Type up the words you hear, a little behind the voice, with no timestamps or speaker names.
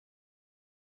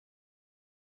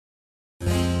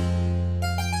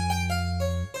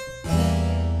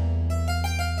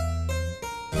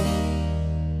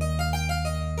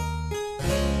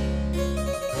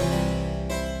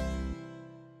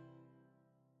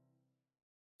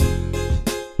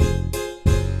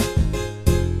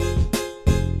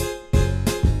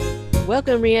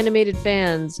Welcome, Reanimated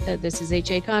fans. This is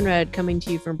H.A. Conrad coming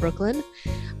to you from Brooklyn.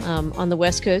 On the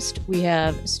West Coast, we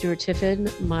have Stuart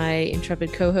Tiffin, my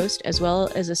intrepid co-host, as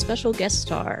well as a special guest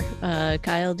star.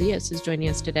 Kyle Diaz is joining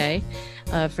us today.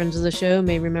 Friends of the show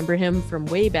may remember him from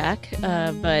way back,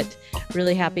 but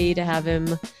really happy to have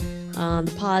him on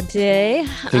the pod today.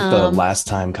 I think the last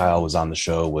time Kyle was on the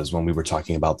show was when we were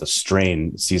talking about The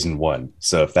Strain season 1.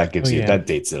 So if that gives that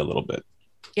dates it a little bit.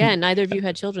 Yeah, neither of you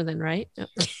had children then, right?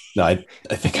 No, I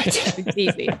think I did.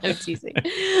 I'm teasing.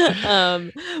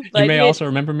 You may also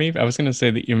remember me. I was going to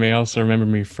say that you may also remember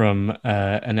me from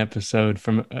an episode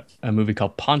from a movie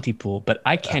called Pontypool, but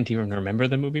I can't even remember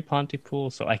the movie Pontypool,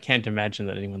 so I can't imagine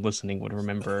that anyone listening would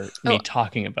remember me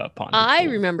talking about Pontypool. I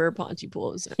remember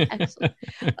Pontypool. It was excellent.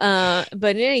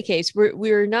 But in any case,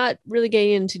 we're not really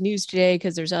getting into news today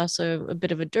because there's also a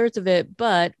bit of a dearth of it,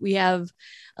 but we have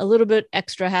a little bit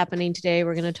extra happening today.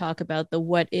 We're going to talk about the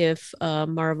What If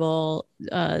Marvel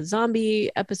zombie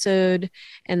episode,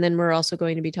 and then we're also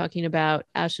going to be talking about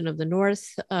Ashen of the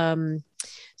North.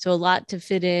 So a lot to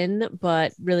fit in,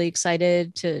 but really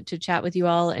excited to chat with you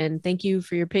all, and thank you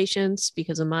for your patience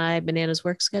because of my bananas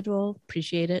work schedule.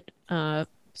 Appreciate it.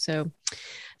 So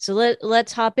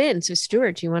let's hop in. So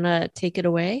Stuart, do you want to take it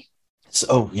away?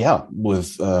 So yeah,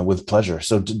 with pleasure.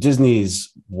 So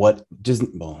Disney's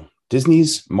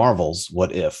Marvel's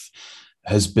What If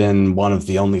has been one of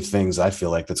the only things I feel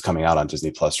like that's coming out on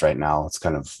Disney Plus right now. It's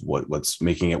kind of what's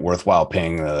making it worthwhile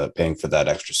paying for that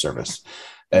extra service.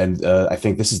 And I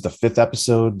think this is the 5th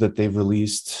episode that they've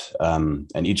released.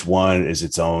 And each one is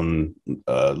its own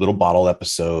little bottle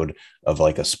episode of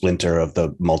like a splinter of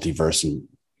the multiverse. And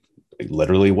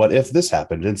literally, what if this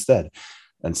happened instead?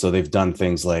 And so they've done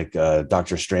things like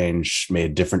Doctor Strange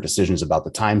made different decisions about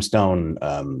the Time Stone.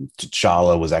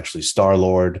 T'Challa was actually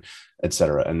Star-Lord,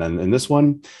 etc. And then in this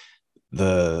one,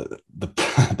 the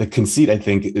conceit, I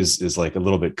think, is like a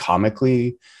little bit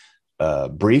comically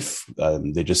brief.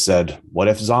 They just said, "What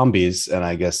if zombies?" And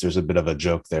I guess there's a bit of a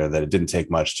joke there that it didn't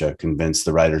take much to convince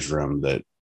the writers' room that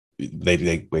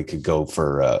they could go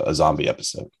for a zombie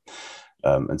episode.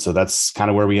 And so that's kind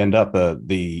of where we end up.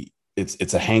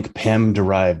 It's a Hank Pym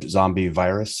derived zombie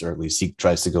virus, or at least he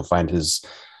tries to go find his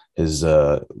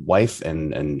wife,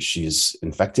 and she's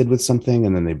infected with something,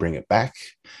 and then they bring it back.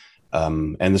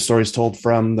 And the story is told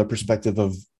from the perspective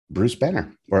of Bruce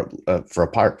Banner, or for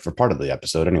part of the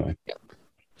episode anyway.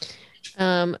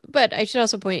 But I should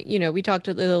also point, we talked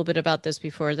a little bit about this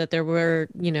before, that there were,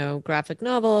 graphic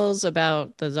novels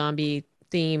about the zombie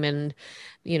theme, and,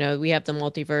 we have the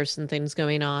multiverse and things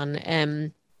going on.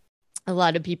 And a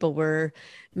lot of people were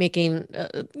making,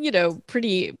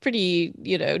 pretty,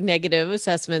 negative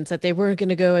assessments that they weren't going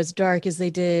to go as dark as they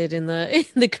did in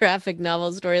the graphic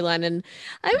novel storyline. And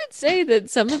I would say that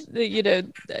some of these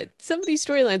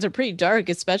storylines are pretty dark,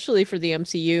 especially for the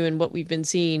MCU and what we've been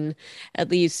seeing, at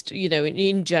least,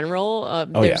 in general.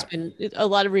 There's been a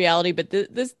lot of reality, but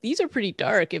these are pretty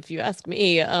dark, if you ask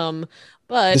me.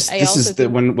 But this is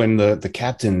when the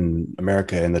Captain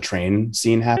America in the train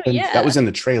scene happened. Yeah. That was in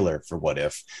the trailer for What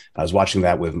If. I was watching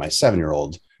that with my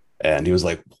 7-year-old, and he was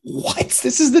like, "What?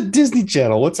 This is the Disney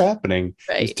Channel. What's happening?"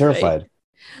 Right, He's terrified.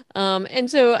 Right.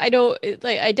 And so I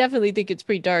definitely think it's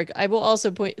pretty dark. I will also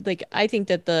point, I think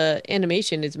that the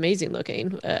animation is amazing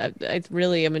looking. I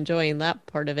really am enjoying that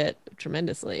part of it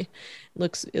tremendously.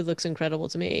 It looks incredible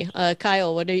to me.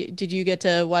 Kyle, did you get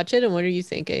to watch it, and what are you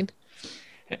thinking?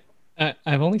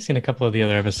 I've only seen a couple of the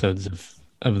other episodes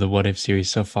of the What If series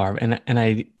so far, and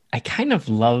I kind of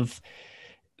love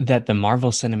that the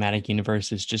Marvel Cinematic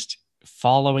Universe is just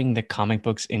following the comic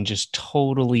books and just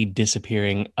totally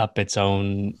disappearing up its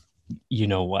own,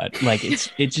 like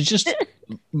it's just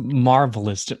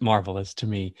marvelous to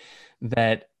me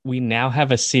that we now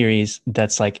have a series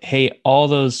that's like, hey, all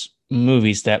those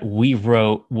movies that we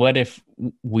wrote, what if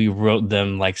we wrote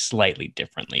them like slightly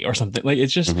differently or something? Like,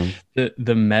 it's just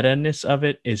the meta-ness of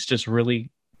it is just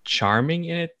really charming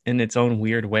in its own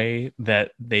weird way,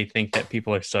 that they think that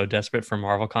people are so desperate for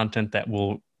Marvel content that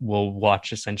we'll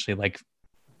watch essentially like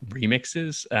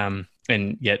remixes,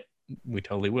 and yet we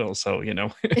totally will. So,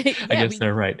 I guess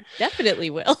they're right. Definitely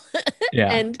will.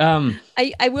 Yeah. And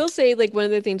I will say, like, one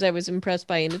of the things I was impressed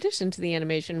by, in addition to the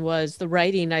animation, was the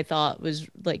writing. I thought was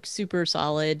like super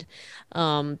solid.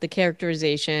 The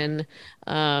characterization,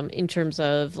 in terms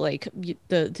of like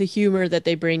the humor that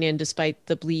they bring in despite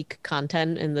the bleak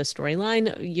content in the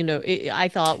storyline, I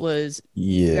thought was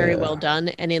very well done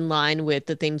and in line with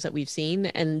the things that we've seen.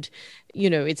 And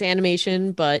it's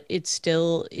animation, but it's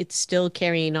still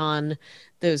carrying on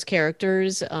those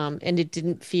characters, and it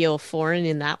didn't feel foreign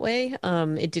in that way.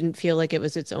 It didn't feel like it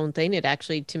was its own thing. It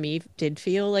actually, to me, did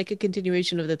feel like a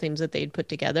continuation of the things that they'd put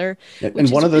together, And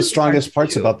which one is of the really hard strongest to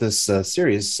parts do. about this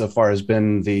series so far has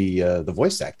been the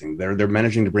voice acting. They're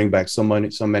managing to bring back so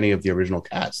many of the original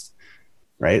cast,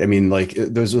 right? I mean, like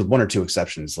there's one or two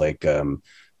exceptions, like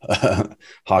I think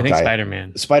Hawkeye.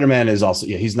 Spider-Man. Spider-Man is also,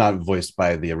 yeah, he's not voiced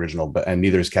by the original, but and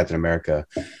neither is Captain America.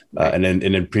 Right. And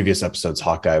in previous episodes,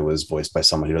 Hawkeye was voiced by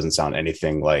someone who doesn't sound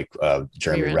anything like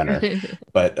Jeremy Renner.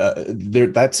 But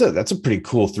that's a pretty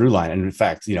cool through line. And in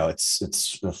fact, you know, it's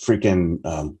a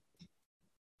freaking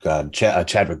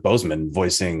Chadwick Boseman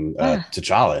voicing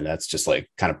T'Challa, and that's just like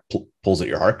kind of pulls at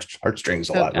your heartstrings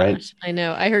a lot, gosh, right? I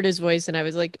know. I heard his voice and I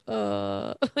was like,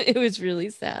 it was really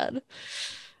sad.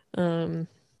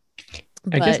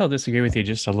 I guess But I'll disagree with you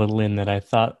just a little in that I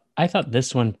thought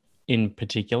this one in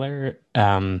particular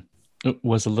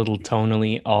was a little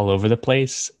tonally all over the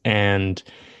place and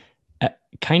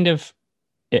kind of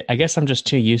I guess I'm just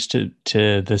too used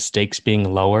to the stakes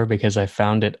being lower because I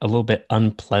found it a little bit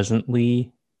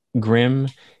unpleasantly grim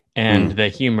and the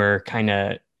humor kind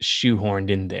of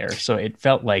shoehorned in there. So it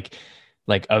felt like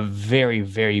a very,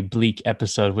 very bleak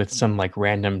episode with some like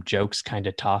random jokes kind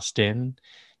of tossed in.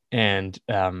 And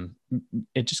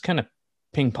it just kind of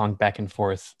ping ponged back and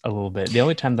forth a little bit. The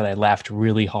only time that I laughed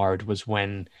really hard was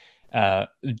when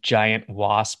giant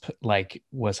wasp like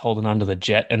was holding onto the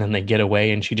jet and then they get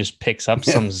away and she just picks up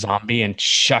some zombie and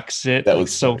chucks it That like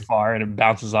was so funny. far and it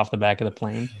bounces off the back of the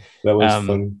plane. That was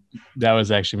funny. That was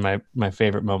actually my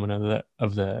favorite moment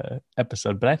of the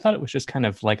episode. But I thought it was just kind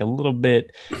of like a little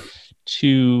bit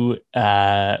too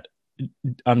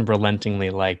unrelentingly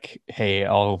like, hey,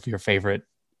 all of your favorite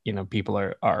people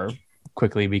are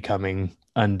quickly becoming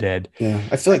undead. Yeah,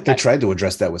 I feel like they tried to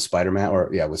address that with Spider-Man,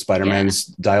 with Spider-Man's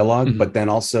dialogue, Mhm. but then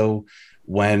also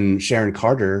when Sharon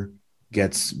Carter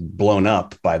gets blown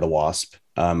up by the Wasp,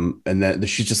 and then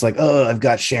she's just like, "Oh, I've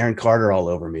got Sharon Carter all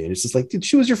over me," and it's just like, dude,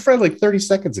 she was your friend like 30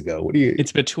 seconds ago. What do you?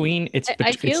 It's between.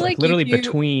 I feel It's like literally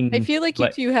between. I feel like you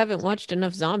like, two haven't watched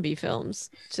enough zombie films.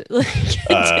 Like,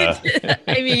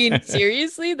 I mean,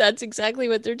 seriously, that's exactly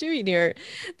what they're doing here.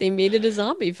 They made it a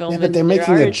zombie film, Yeah, but and they're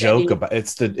making a already- joke about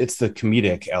it's the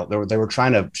comedic out. They were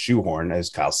trying to shoehorn,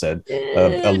 as Kyle said, I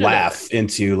a don't know. laugh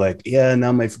into like, yeah,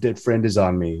 now my dead friend is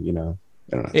on me. I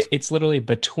don't know. It's literally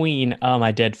between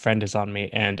my dead friend is on me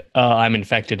and I'm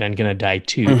infected and gonna die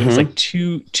too. Mhm. It's like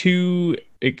two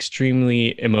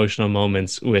extremely emotional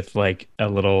moments with like a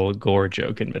little gore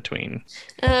joke in between.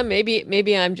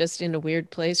 Maybe I'm just in a weird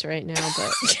place right now,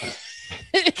 but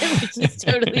which is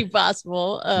totally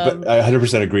possible. But I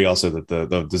 100% agree also that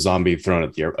the zombie thrown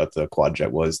at the quad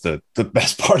jet was the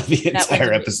best part of the that was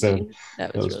entire amazing. episode.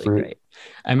 That was really great. great.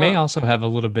 I may also have a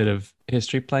little bit of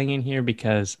history playing in here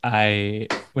because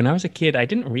when I was a kid, I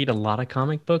didn't read a lot of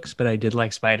comic books, but I did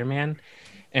like Spider-Man.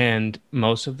 And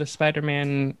most of the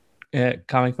Spider-Man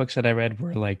comic books that I read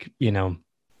were like,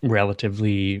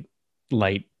 relatively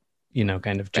light,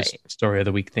 kind of just story of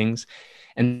the week things.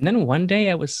 And then one day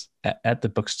I was at the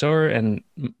bookstore and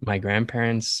my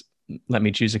grandparents let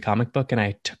me choose a comic book and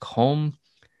I took home.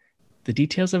 The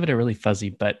details of it are really fuzzy,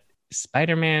 but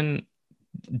Spider-Man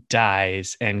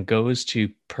dies and goes to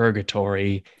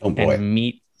purgatory and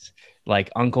meets like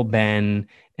Uncle Ben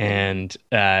and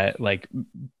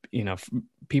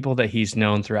people that he's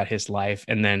known throughout his life,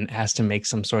 and then has to make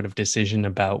some sort of decision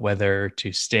about whether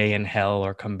to stay in hell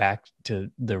or come back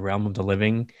to the realm of the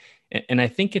living. And I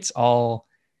think it's all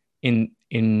in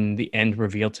the end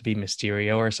revealed to be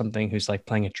Mysterio or something who's like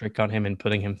playing a trick on him and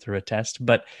putting him through a test.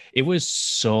 But it was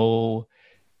so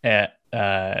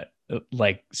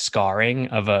like scarring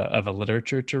of a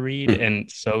literature to read and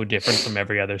so different from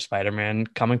every other Spider-Man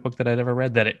comic book that I'd ever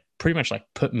read that it pretty much like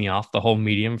put me off the whole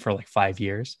medium for like 5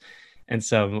 years. And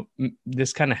so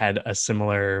this kind of had a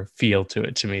similar feel to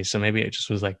it to me. So maybe it just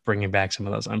was like bringing back some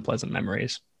of those unpleasant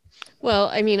memories. Well,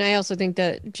 I mean, I also think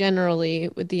that generally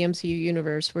with the MCU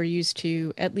universe, we're used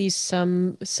to at least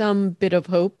some bit of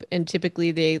hope, and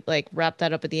typically they like wrap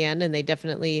that up at the end, and they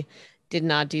definitely did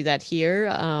not do that here.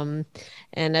 And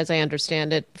as I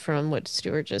understand it from what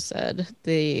Stuart just said,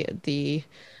 the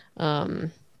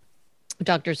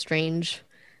Doctor Strange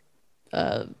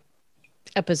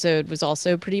episode was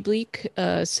also pretty bleak.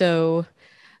 So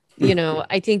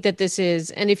I think that this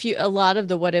is, and a lot of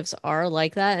the what ifs are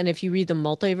like that. And if you read the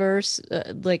multiverse,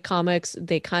 like comics,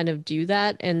 they kind of do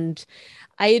that. And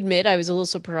I admit I was a little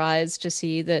surprised to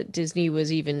see that Disney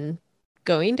was even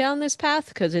going down this path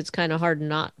because it's kind of hard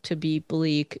not to be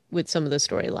bleak with some of the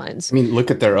storylines. I mean,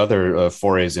 look at their other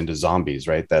forays into zombies,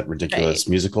 right? That ridiculous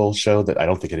musical show that I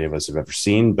don't think any of us have ever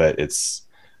seen, but it's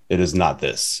It is not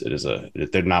this.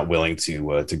 They're not willing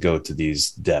to go to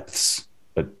these depths,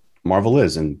 but Marvel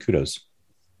is, and kudos.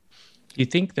 Do you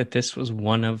think that this was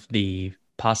one of the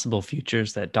possible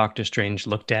futures that Doctor Strange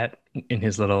looked at in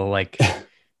his little like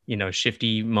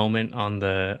shifty moment on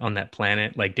that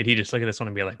planet? Like, did he just look at this one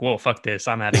and be like, whoa, fuck this,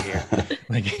 I'm out of here?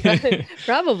 Like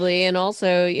Probably. And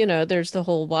also, there's the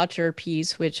whole Watcher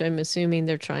piece, which I'm assuming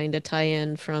they're trying to tie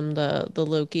in from the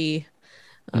Loki,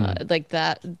 like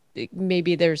that.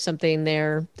 Maybe there's something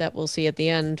there that we'll see at the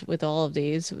end with all of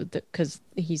these, because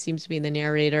he seems to be the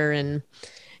narrator, and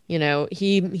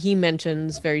he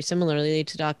mentions very similarly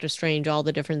to Doctor Strange all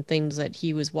the different things that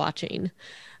he was watching.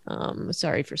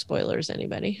 Sorry for spoilers,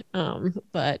 anybody.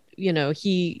 But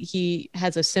he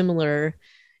has a similar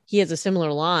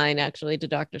line actually to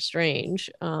Doctor Strange.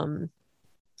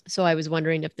 So I was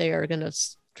wondering if they are going to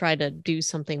try to do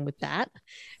something with that,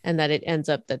 and that it ends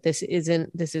up that this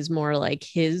is more like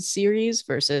his series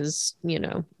versus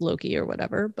Loki or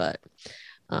whatever. But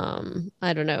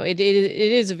I don't know. It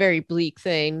is a very bleak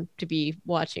thing to be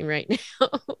watching right now.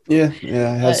 Yeah,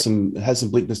 it has some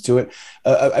bleakness to it.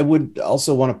 I would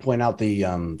also want to point out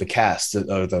the cast,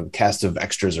 or the cast of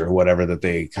extras or whatever that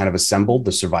they kind of assembled,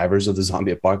 the survivors of the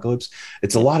zombie apocalypse.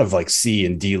 It's a lot of like C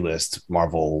and D list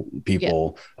Marvel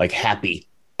people, like Happy,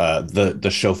 the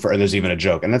chauffeur, and there's even a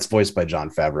joke, and that's voiced by Jon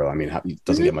Favreau. I mean, it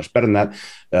doesn't get much better than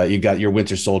that. You got your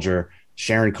Winter Soldier,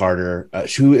 Sharon Carter,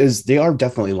 they are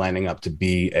definitely lining up to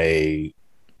be a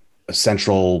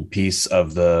central piece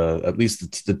of at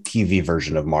least the TV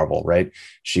version of Marvel, right?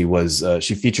 She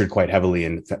featured quite heavily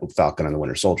in Falcon and the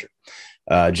Winter Soldier.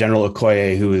 General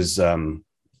Okoye, who is, Denai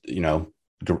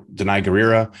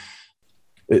Guerrera.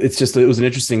 It was an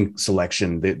interesting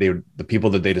selection. The people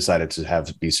that they decided to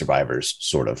have be survivors,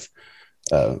 sort of.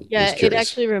 It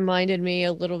actually reminded me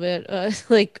a little bit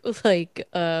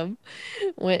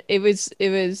when it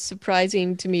was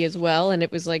surprising to me as well, and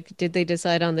it was like, did they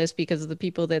decide on this because of the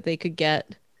people that they could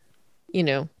get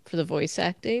for the voice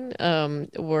acting,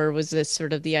 or was this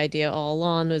sort of the idea all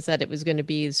along, was that it was going to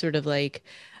be sort of like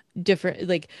different,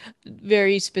 like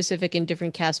very specific and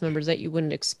different cast members that you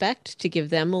wouldn't expect, to give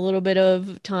them a little bit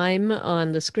of time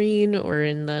on the screen or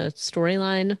in the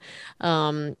storyline,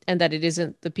 and that it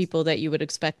isn't the people that you would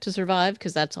expect to survive,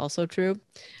 because that's also true.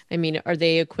 I mean, are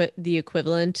they the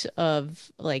equivalent of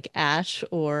like Ash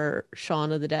or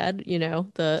Shaun of the Dead?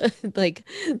 The like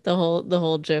the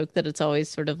whole joke that it's always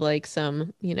sort of like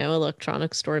some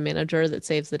electronic store manager that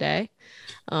saves the day.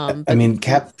 I mean,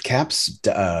 Cap's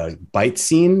bite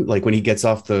scene, like when he gets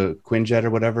off the Quinjet or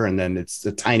whatever, and then it's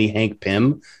a tiny Hank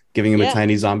Pym giving him a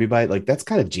tiny zombie bite. Like, that's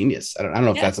kind of genius. I don't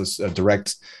know if that's a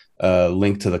direct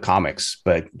link to the comics,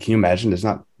 but can you imagine? There's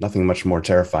nothing much more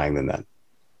terrifying than that.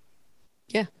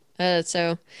 Yeah.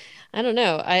 So I don't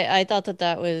know. I thought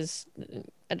that was,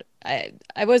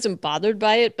 I wasn't bothered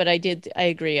by it, but I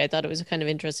agree. I thought it was kind of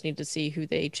interesting to see who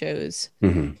they chose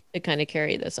to kind of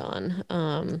carry this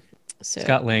on. So.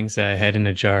 Scott Lang's Head in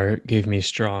a Jar gave me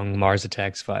strong Mars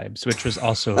Attacks vibes, which was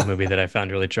also a movie that I found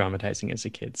really traumatizing as a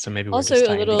kid. So maybe we're also just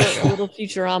a little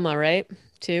Futurama, right?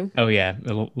 Too. Oh yeah,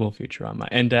 a little Futurama.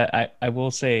 And I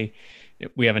will say,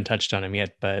 we haven't touched on him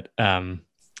yet, but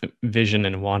Vision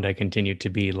and Wanda continue to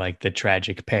be like the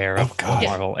tragic pair of the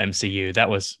Marvel MCU.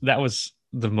 That was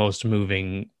the most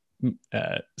moving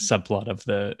subplot of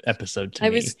the episode to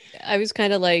me. I was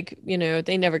kind of like,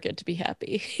 they never get to be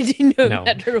happy. No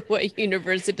matter what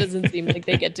universe, it doesn't seem like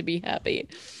they get to be happy.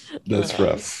 That's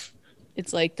rough.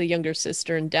 It's like the younger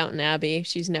sister in Downton Abbey.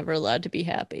 She's never allowed to be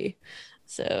happy.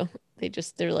 So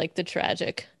they're like the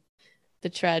tragic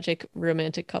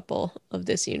romantic couple of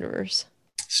this universe.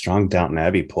 Strong Downton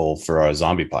Abbey pull for our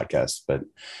zombie podcast, but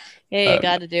hey, I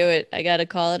got to do it. I got to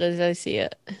call it as I see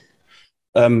it.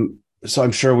 So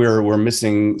I'm sure we're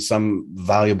missing some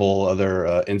valuable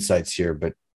other insights here,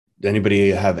 but anybody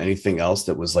have anything else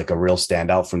that was like a real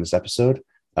standout from this episode?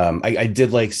 I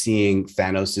did like seeing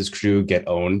Thanos' crew get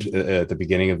owned at the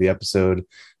beginning of the episode.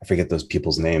 I forget those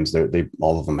people's names. They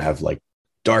all of them have like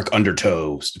dark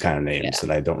undertows kind of names,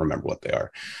 and I don't remember what they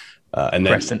are. And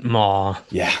then Crescent Maw.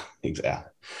 Yeah, exactly.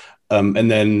 And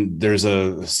then there's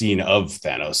a scene of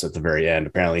Thanos at the very end.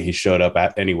 Apparently he showed up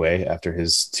anyway after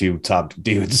his two top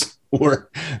dudes were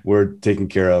taken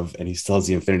care of, and he still has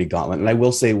the Infinity Gauntlet. And I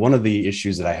will say, one of the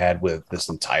issues that I had with this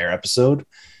entire episode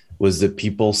was that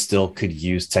people still could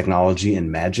use technology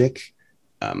and magic,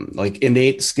 like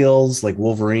innate skills, like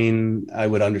Wolverine, I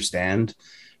would understand.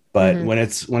 But when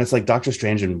it's like Doctor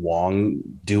Strange and Wong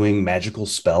doing magical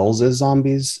spells as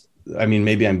zombies, I mean,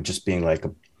 maybe I'm just being like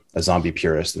a zombie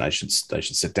purist and I should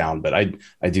sit down, but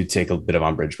I do take a bit of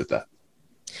umbrage with that.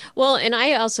 Well, and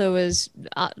I also was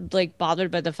like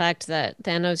bothered by the fact that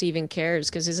Thanos even cares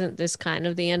because isn't this kind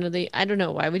of the end of the? I don't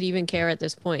know. Why would he even care at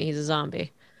this point? He's a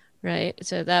zombie, right?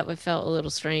 So that would felt a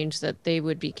little strange that they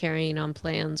would be carrying on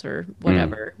plans or Mm.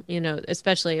 whatever.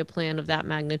 Especially a plan of that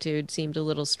magnitude seemed a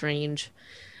little strange.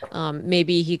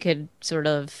 Maybe he could sort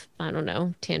of, I don't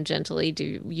know, tangentially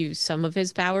do use some of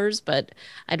his powers, but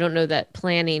I don't know that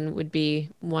planning would be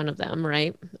one of them,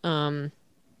 right?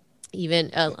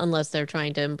 Even unless they're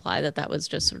trying to imply that that was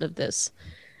just sort of this,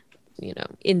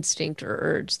 instinct or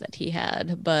urge that he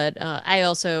had. But I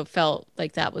also felt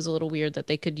like that was a little weird that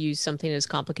they could use something as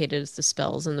complicated as the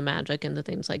spells and the magic and the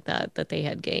things like that that they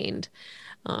had gained.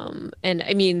 And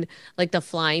I mean, like the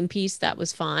flying piece, that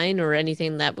was fine, or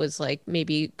anything that was like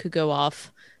maybe could go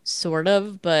off sort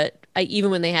of, but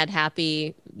even when they had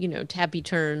happy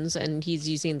turns and he's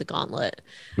using the gauntlet,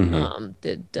 Hmm.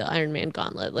 the Iron Man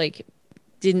gauntlet, like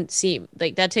didn't seem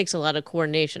like that takes a lot of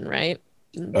coordination, right?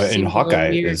 And Seemed a little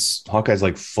weird. Hawkeye's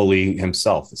like fully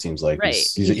himself. It seems like Right.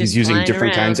 he's He's he's just using flying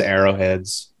different kinds of around.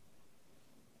 arrowheads.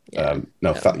 Yeah.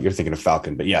 No, So, You're thinking of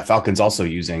Falcon, but yeah, Falcon's also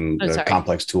using oh, sorry.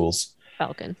 complex tools.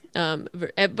 Falcon.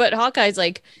 But Hawkeye's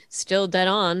like still dead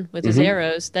on with his Hmm.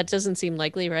 arrows. That doesn't seem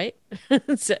likely, right?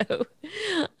 So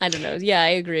I don't know. Yeah, I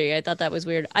agree. I thought that was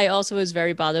weird. I also was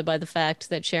very bothered by the fact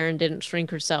that Sharon didn't shrink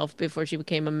herself before she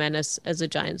became a menace as a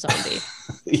giant zombie.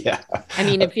 Yeah, I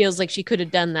mean, it feels like she could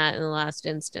have done that in the last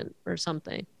instant or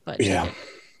something, but she yeah. didn't.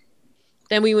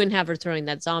 Then we wouldn't have her throwing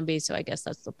that zombie, so I guess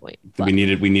that's the point. But We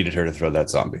needed her to throw that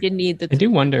zombie. didn't need the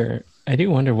I do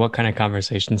wonder what kind of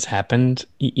conversations happened.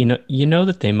 You know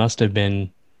that they must have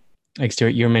been like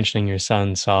Stuart, you were mentioning your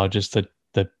son saw just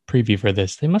the preview for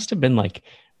this. They must have been like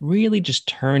really just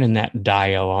turning that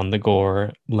dial on the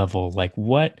gore level. Like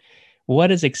what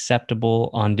is acceptable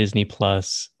on Disney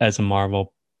Plus as a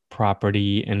Marvel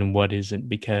property and what isn't?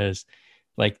 Because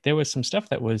like there was some stuff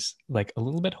that was like a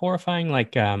little bit horrifying,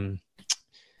 like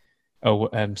oh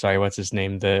I'm sorry, what's his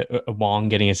name? The Wong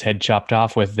getting his head chopped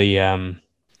off with the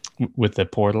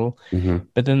portal. Hmm.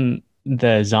 But then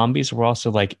the zombies were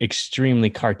also like extremely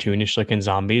cartoonish looking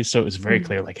zombies. So it was very Mhm.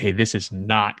 clear, like, hey, this is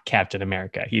not Captain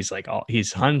America. He's like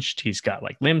he's hunched, he's got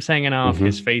like limbs hanging off,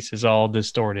 his Hmm. face is all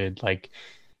distorted. Like,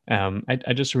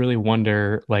 I just really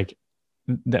wonder, like,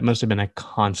 that must have been a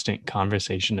constant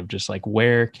conversation of just like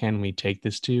where can we take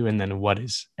this to, and then what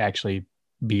is actually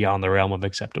beyond the realm of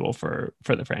acceptable for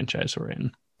the franchise we're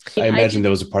in. I I imagine did.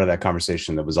 there was a part of that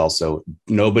conversation that was also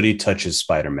nobody touches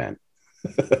Spider-Man.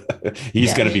 He's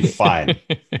Yeah. going to be fine.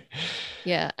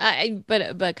 Yeah,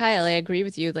 but Kyle, I agree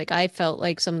with you. Like I felt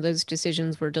like some of those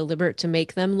decisions were deliberate to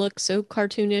make them look so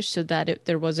cartoonish so that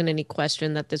there wasn't any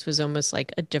question that this was almost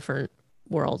like a different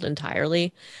world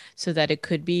entirely, so that it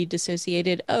could be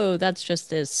dissociated. Oh, that's just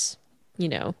this, you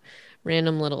know,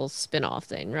 random little spin-off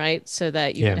thing, right? So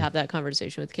that you could Yeah. have that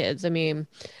conversation with kids. I mean,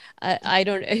 I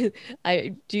don't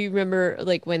I do you remember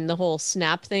like when the whole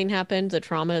snap thing happened, the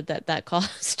trauma that that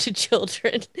caused to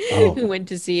children who Oh, went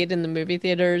to see it in the movie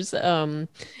theaters, and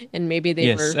maybe they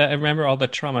Yes, were, I remember all the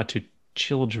trauma to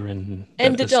children that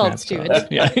and the adults snap too, caused.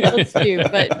 Yeah. adults too,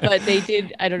 but they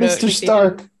did, I don't know, Mr. like they did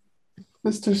Stark.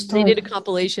 Mr. they did a Stark.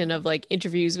 compilation of like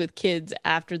interviews with kids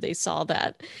after they saw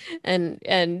that,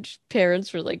 and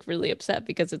parents were like really upset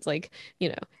because it's like,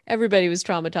 everybody was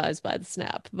traumatized by the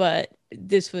snap, but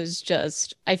this was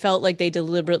just, I felt like they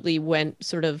deliberately went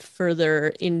sort of further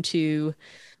into,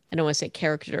 I don't want to say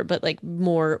character, but like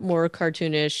more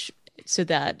cartoonish, so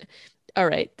that, all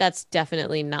right, that's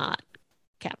definitely not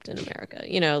Captain America,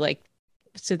 like,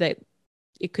 so that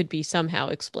it could be somehow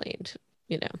explained,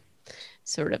 you know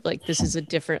sort of like this is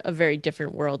a very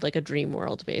different world, like a dream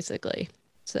world, basically.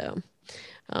 So,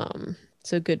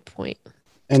 so good point.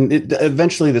 And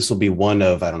eventually this will be one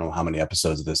of, I don't know how many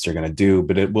episodes of this they're going to do,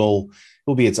 but it will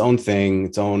be its own thing,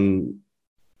 its own,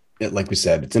 like we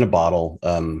said, it's in a bottle.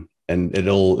 And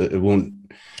it won't,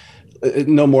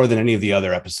 no more than any of the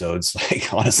other episodes.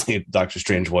 Like honestly, Doctor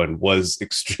Strange one was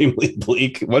extremely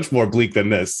bleak, much more bleak than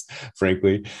this,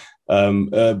 frankly.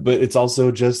 But it's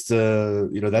also just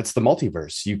that's the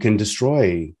multiverse. You can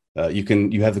destroy.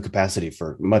 You have the capacity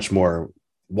for much more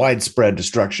widespread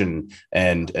destruction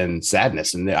and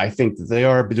sadness. And I think they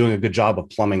are doing a good job of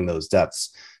plumbing those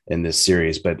depths in this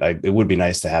series. But it would be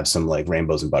nice to have some like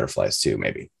rainbows and butterflies too,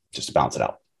 maybe just to balance it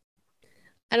out.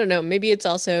 I don't know. Maybe it's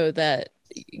also that,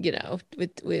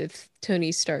 with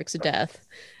Tony Stark's death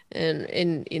and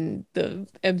in the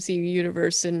MCU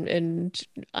universe, and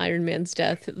Iron Man's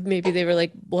death, maybe they were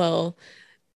like, well,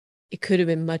 it could have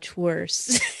been much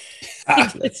worse.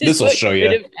 This is This will what show could you.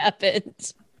 have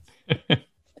happened.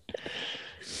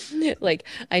 Like,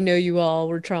 I know you all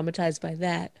were traumatized by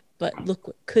that. but look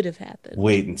what could have happened.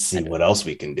 Wait and see what else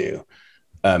we can do.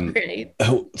 Right.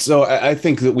 So I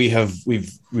think that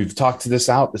we've talked this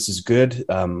out. This is good.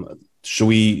 Should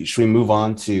we move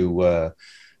on to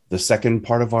the second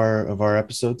part of our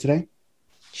episode today?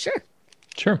 Sure.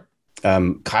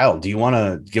 Kyle, do you want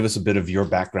to give us a bit of your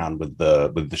background with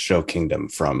the show Kingdom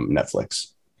from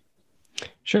Netflix?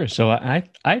 Sure. So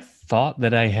I thought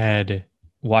that I had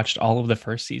watched all of the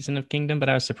first season of Kingdom, but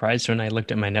I was surprised when I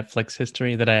looked at my Netflix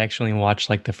history that I actually watched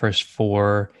like the first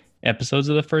 4 episodes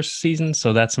of the first season.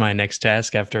 So that's my next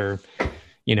task after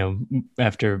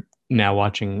now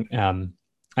watching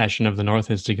Ashen of the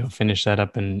North, is to go finish that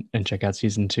up and check out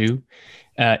season 2.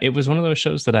 It was one of those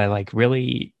shows that I like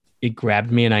really, it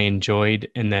grabbed me and I enjoyed,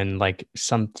 and then like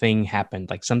something happened,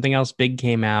 like something else big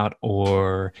came out,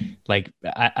 or like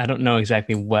I don't know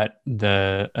exactly what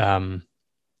the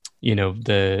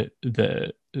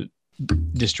the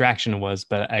distraction was,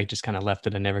 but I just kind of left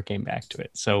it and never came back to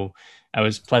it. So I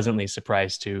was pleasantly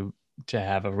surprised to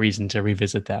have a reason to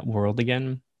revisit that world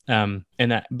again.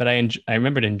 But I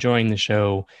remembered enjoying the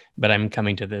show, but I'm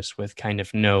coming to this with kind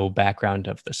of no background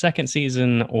of the second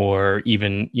season, or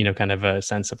even, kind of a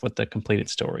sense of what the completed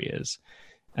story is.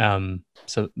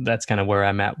 So that's kind of where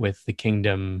I'm at with the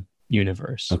Kingdom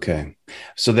universe. Okay.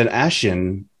 So then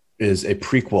Ashen is a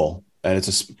prequel, and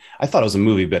I thought it was a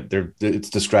movie, but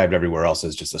it's described everywhere else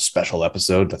as just a special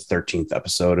episode, the 13th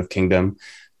episode of Kingdom.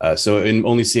 So in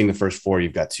only seeing the first 4,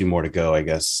 you've got 2 more to go, I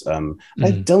guess.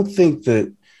 I don't think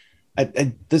that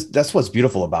that's what's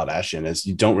beautiful about Ashen, is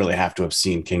you don't really have to have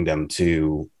seen Kingdom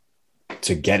to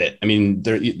get it. I mean,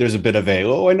 there's a bit of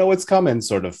a, I know it's coming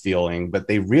sort of feeling, but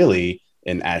they really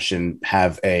in Ashen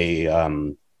have a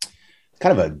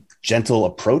kind of a gentle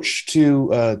approach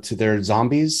to their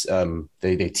zombies.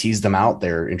 They tease them out.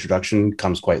 Their introduction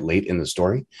comes quite late in the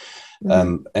story.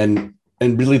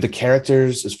 And really the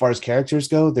characters, as far as characters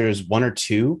go, there's 1 or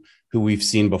 2 who we've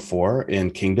seen before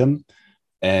in Kingdom,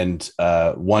 and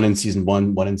 1 in season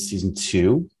 1, 1 in season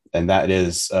 2. And that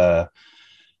is,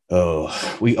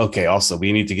 also,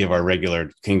 we need to give our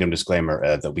regular Kingdom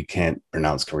disclaimer that we can't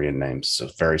pronounce Korean names. So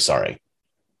very sorry.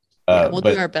 We'll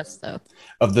do our best though.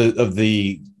 Of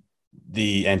the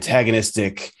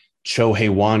antagonistic Cho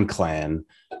Hae-won clan,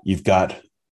 you've got,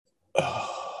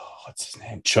 what's his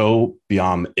name? Cho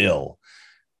Byam-il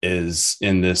is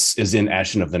in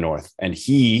Ashen of the North, and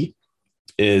he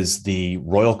is the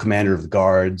royal commander of the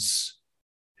guards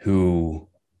who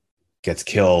gets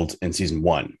killed in season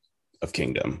 1 of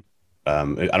Kingdom. I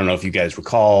don't know if you guys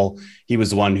recall, he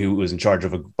was the one who was in charge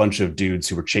of a bunch of dudes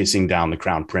who were chasing down the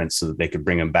crown prince so that they could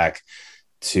bring him back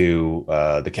to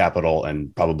the capital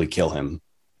and probably kill him.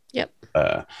 Yep.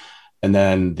 And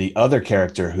then the other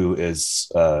character who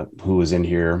is in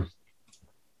here.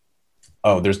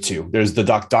 Oh, there's 2. There's the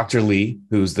Dr. Lee,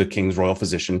 who's the king's royal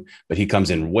physician, but he comes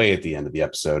in way at the end of the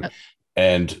episode.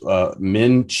 And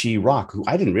Min Chi Rock, who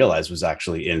I didn't realize was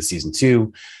actually in season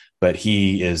 2, but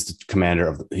he is the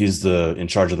commander he's in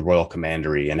charge of the royal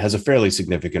commandery and has a fairly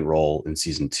significant role in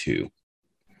season 2.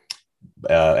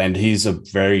 And he's a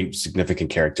very significant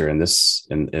character in this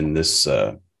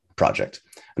project.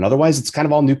 And otherwise, it's kind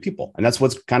of all new people, and that's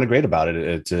what's kind of great about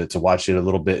it. To watch it a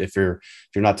little bit, if you're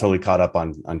not totally caught up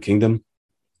on Kingdom,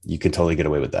 you can totally get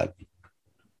away with that.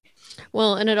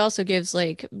 Well, and it also gives,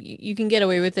 like, you can get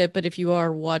away with it, but if you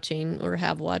are watching or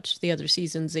have watched the other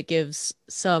seasons, it gives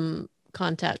some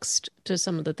context to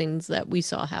some of the things that we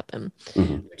saw happen.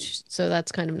 So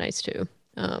that's kind of nice too.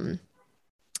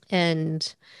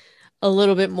 And a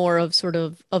little bit more of sort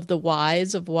of the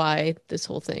whys of why this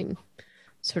whole thing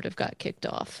sort of got kicked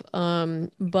off.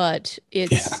 But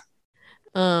it's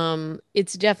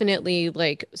definitely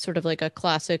like sort of like a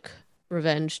classic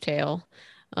revenge tale,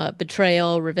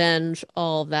 betrayal, revenge,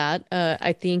 all of that.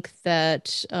 I think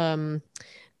that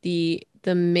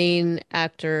the main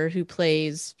actor who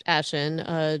plays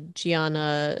Ashen,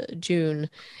 Gianna June,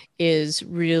 is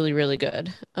really, really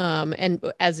good.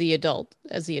 And as the adult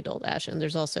Ashen,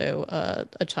 there's also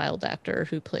a child actor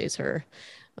who plays her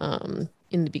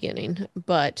in the beginning.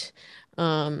 But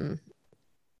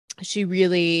she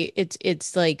really,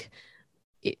 it's like,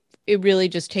 it really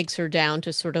just takes her down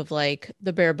to sort of like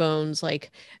the bare bones,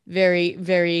 like very,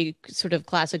 very sort of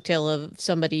classic tale of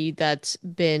somebody that's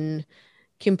been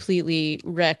completely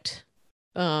wrecked.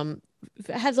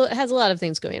 Has a lot of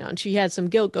things going on. She has some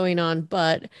guilt going on,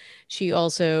 but she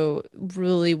also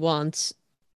really wants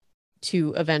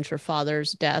to avenge her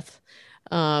father's death,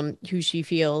 who she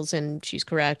feels, and she's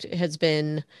correct, has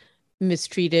been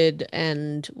mistreated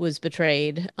and was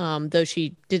betrayed, though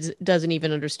she doesn't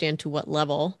even understand to what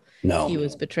level he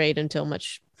was betrayed until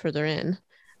much further in.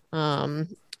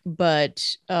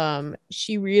 but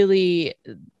she really,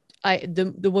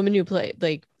 the woman who played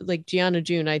like Gianna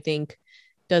June, I think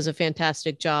does a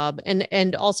fantastic job,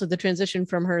 and also the transition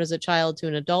from her as a child to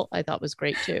an adult I thought was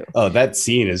great too. Oh, that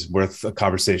scene is worth a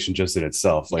conversation just in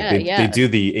itself. Like Yeah, they yeah. do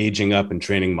the aging up and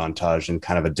training montage in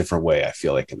kind of a different way, I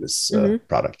feel like, in this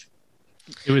product.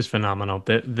 It was phenomenal.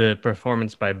 The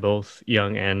performance by both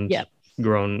young and Yep.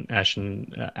 grown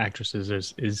Ashen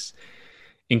actresses is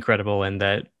incredible, and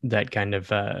that kind of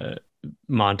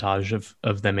montage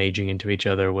of them aging into each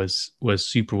other was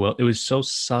super well. It was so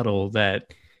subtle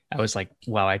that I was like,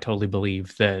 wow, I totally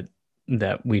believe that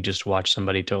we just watched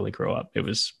somebody totally grow up.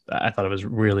 I thought it was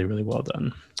really, really well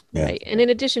done. Yeah. Right. And in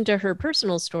addition to her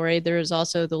personal story, there is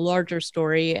also the larger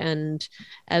story. And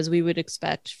as we would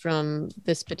expect from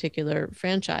this particular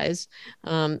franchise,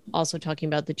 also talking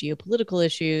about the geopolitical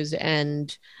issues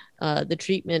and the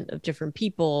treatment of different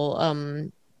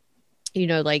people. You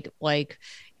know, like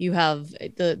you have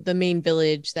the main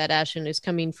village that Ashen is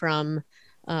coming from,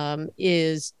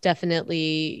 is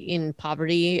definitely in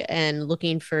poverty and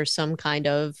looking for some kind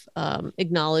of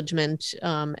acknowledgement.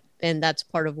 And that's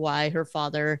part of why her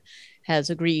father has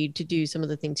agreed to do some of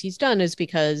the things he's done, is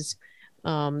because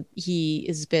he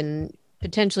has been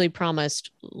potentially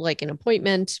promised like an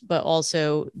appointment, but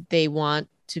also they want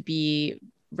to be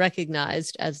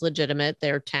recognized as legitimate,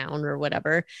 their town or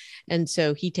whatever. And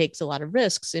so he takes a lot of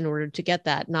risks in order to get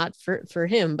that, not for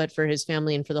him, but for his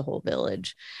family and for the whole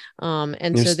village.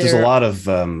 And there's a lot of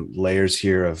layers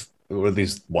here of, or at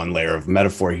least one layer of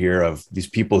metaphor here of these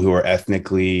people who are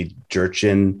ethnically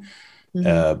Jurchen,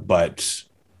 but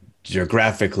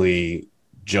geographically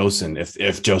Joseon,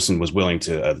 if Joseon was willing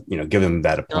to give him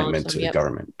that appointment to the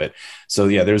government. But so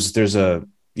yeah, there's a,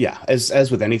 yeah, as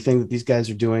with anything that these guys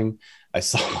are doing. I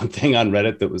saw one thing on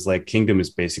Reddit that was like, Kingdom is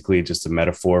basically just a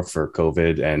metaphor for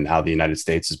COVID and how the United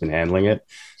States has been handling it,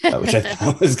 which I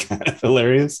thought was kind of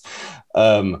hilarious.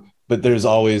 But there's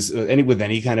always with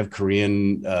any kind of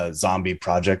Korean zombie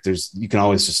project, you can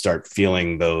always just start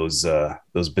feeling those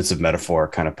bits of metaphor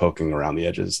kind of poking around the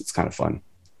edges. It's kind of fun.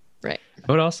 Right.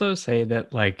 I would also say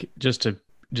that, like, just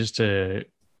to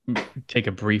take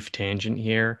a brief tangent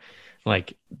here,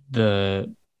 like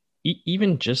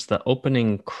even just the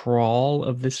opening crawl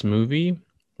of this movie,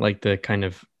 like the kind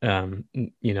of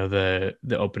the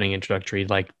opening introductory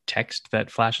like text that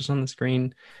flashes on the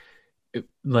screen, it,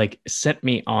 like, set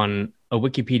me on a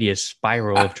Wikipedia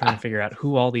spiral of trying to figure out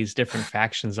who all these different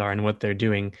factions are and what they're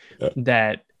doing.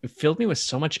 That filled me with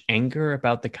so much anger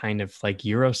about the kind of like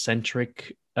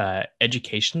Eurocentric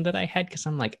education that I had, because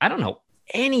I'm like, I don't know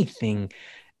anything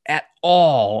at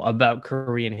all about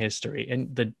Korean history.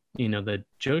 And the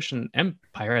Joseon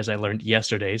Empire, as I learned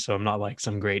yesterday, so I'm not like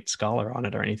some great scholar on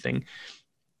it or anything,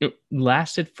 it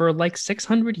lasted for like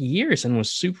 600 years and was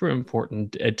super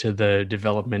important to the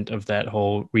development of that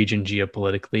whole region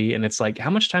geopolitically. And it's like, how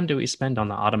much time do we spend on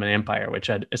the Ottoman Empire, which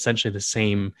had essentially the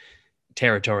same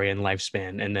territory and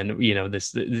lifespan? And then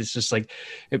this just like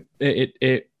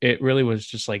it really was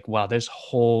just like, wow, there's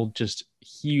whole just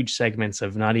huge segments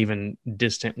of not even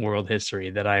distant world history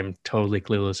that I'm totally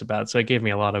clueless about. So it gave me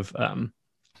a lot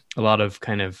of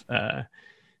kind of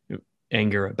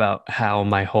anger about how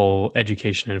my whole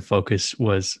education and focus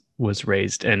was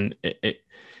raised. And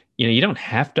you don't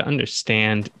have to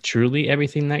understand truly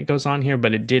everything that goes on here,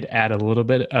 but it did add a little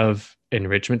bit of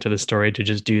enrichment to the story to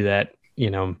just do that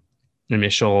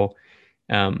initial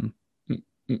kind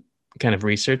of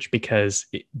research, because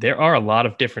there are a lot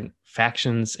of different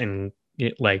factions and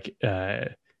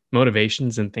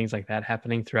motivations and things like that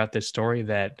happening throughout this story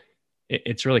that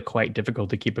it's really quite difficult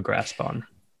to keep a grasp on.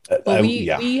 Well,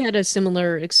 we had a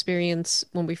similar experience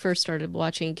when we first started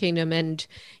watching Kingdom, and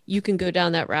you can go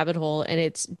down that rabbit hole, and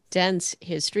it's dense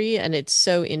history, and it's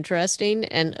so interesting.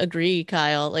 And agree,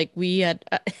 Kyle, like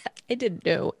I didn't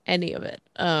know any of it.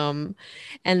 And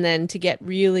then to get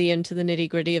really into the nitty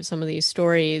gritty of some of these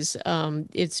stories,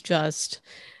 it's just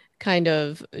kind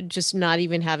of just not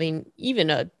even having even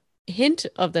a hint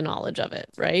of the knowledge of it,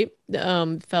 right?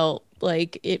 Felt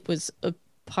like it was a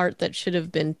part that should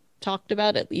have been talked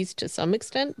about at least to some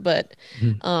extent, but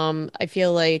I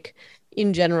feel like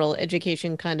in general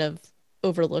education kind of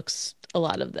overlooks a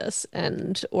lot of this,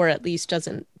 or at least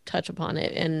doesn't touch upon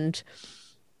it. And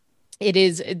it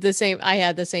is the same. I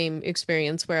had the same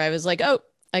experience where I was like, oh,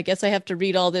 I guess I have to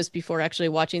read all this before actually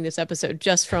watching this episode,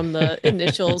 just from the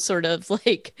initial sort of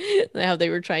like how they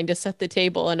were trying to set the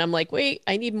table. And I'm like, wait,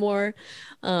 I need more.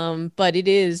 But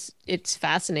it's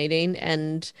fascinating.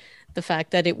 And the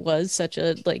fact that it was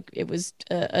it was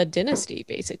a dynasty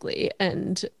basically.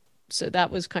 And so that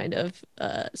was kind of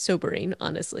sobering,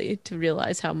 honestly, to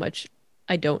realize how much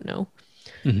I don't know.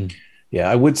 Mhm. Yeah,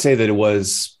 I would say that it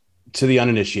was, to the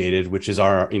uninitiated, which is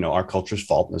our culture's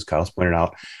fault, as Kyle's pointed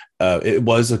out. It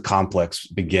was a complex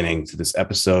beginning to this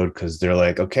episode because they're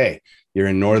like, okay, you're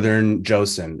in northern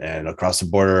Joseon, and across the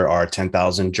border are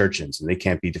 10,000 Jurchens, and they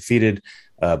can't be defeated.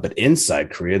 But inside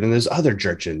Korea, then there's other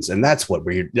Jurchens, and that's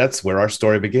where our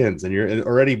story begins. And you're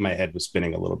already, my head was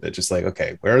spinning a little bit, just like,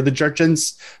 okay, where are the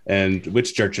Jurchens, and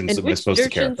which Jurchens And am I which supposed to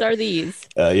care Jurchens about? are these?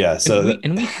 Yeah, so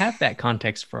And we have that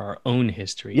context for our own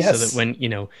history, so that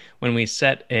yes, when we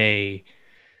set a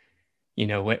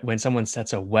when someone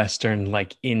sets a Western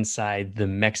like inside the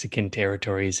Mexican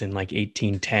territories in like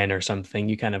 1810 or something,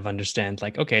 you kind of understand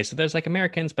like, okay, so there's like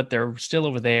Americans, but they're still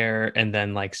over there. And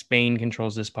then like Spain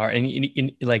controls this part.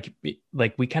 And like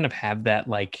we kind of have that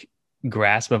like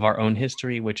grasp of our own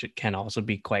history, which it can also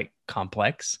be quite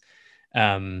complex.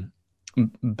 Um,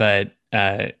 but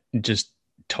just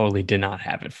totally did not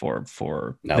have it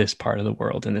for no, this part of the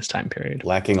world in this time period.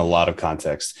 lacking a lot of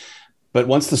context. But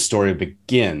once the story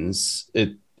begins,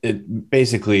 it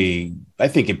basically, I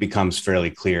think it becomes fairly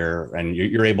clear, and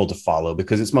you're able to follow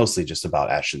because it's mostly just about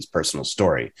Ashton's personal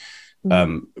story.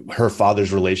 Her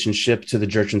father's relationship to the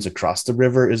Jurchens across the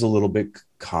river is a little bit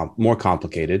more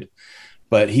complicated,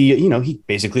 but he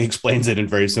basically explains it in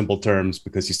very simple terms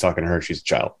because he's talking to her. She's a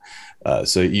child,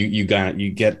 so you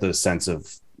get the sense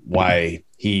of why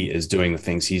he is doing the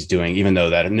things he's doing, even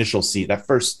though that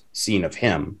first scene of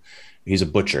him, he's a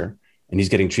butcher and he's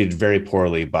getting treated very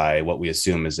poorly by what we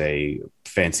assume is a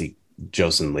fancy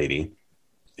Joseon lady.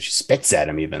 She spits at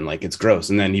him, even, like, it's gross.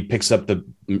 And then he picks up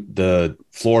the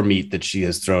floor meat that she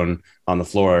has thrown on the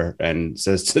floor and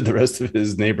says to the rest of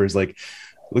his neighbors, like,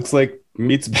 looks like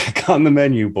meat's back on the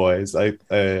menu, boys. I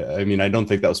mean, I don't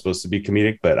think that was supposed to be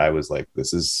comedic, but I was like,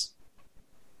 this is.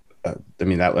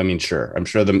 Sure. I'm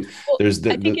sure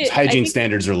the hygiene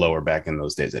standards are lower back in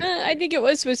those days. I think it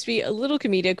was supposed to be a little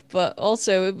comedic, but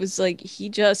also it was like he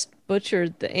just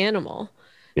butchered the animal.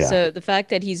 Yeah. So the fact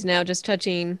that he's now just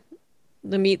touching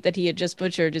the meat that he had just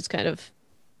butchered is kind of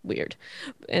weird,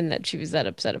 and that she was that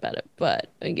upset about it. But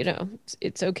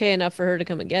it's okay enough for her to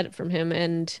come and get it from him.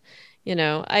 And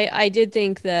I did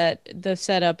think that the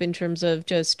setup in terms of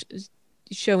just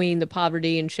showing the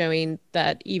poverty and showing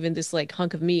that even this like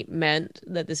hunk of meat meant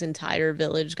that this entire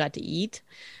village got to eat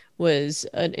was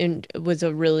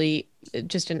a really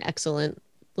just an excellent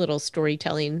little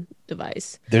storytelling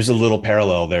device. There's a little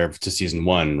parallel there to season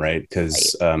 1, right?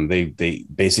 Because they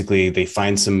basically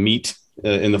find some meat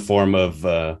in the form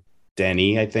of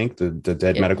Danny, I think, the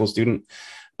dead medical student,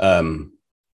 and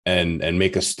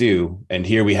make a stew. And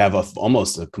here we have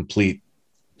almost a complete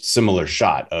similar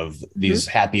shot of these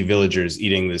happy villagers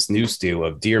eating this new stew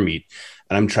of deer meat.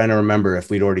 And I'm trying to remember if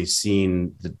we'd already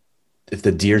seen if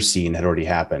the deer scene had already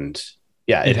happened.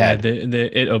 Yeah, it had.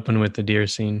 It opened with the deer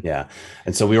scene. Yeah.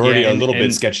 And so we were already a little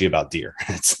bit sketchy about deer.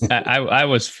 I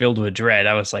was filled with dread.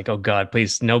 I was like, oh God,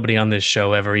 please, nobody on this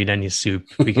show ever eat any soup,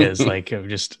 because like I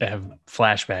just have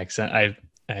flashbacks.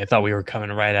 I thought we were coming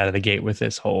right out of the gate with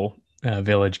this whole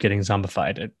village getting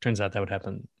zombified. It turns out that would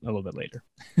happen a little bit later.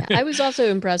 I was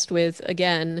also impressed with,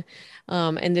 again,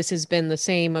 and this has been the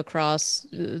same across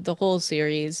the whole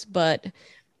series, but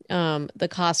the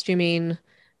costuming,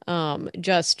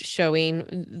 just showing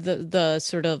the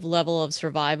sort of level of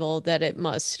survival that it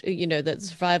must, that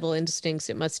survival instincts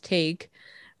it must take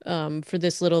for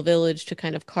this little village to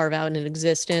kind of carve out an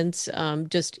existence,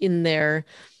 just in their.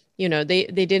 They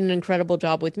did an incredible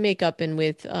job with makeup and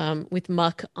with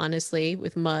muck, honestly,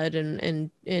 with mud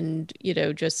and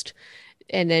just,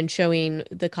 and then showing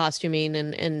the costuming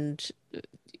and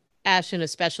Ashton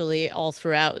especially all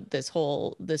throughout this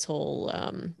whole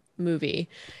movie,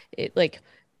 it like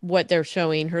what they're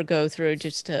showing her go through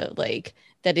just to like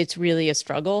that it's really a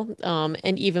struggle.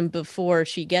 And even before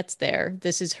she gets there,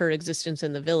 this is her existence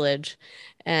in the village,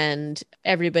 and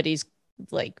everybody's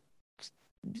like.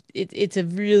 It's a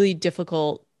really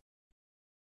difficult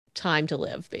time to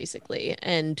live, basically,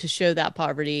 and to show that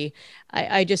poverty.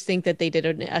 I just think that they did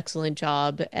an excellent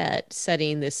job at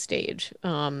setting this stage.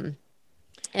 And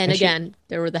again,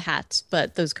 there were the hats,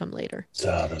 but those come later.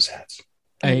 So those hats.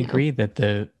 I agree that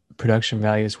the production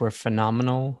values were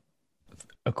phenomenal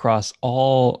across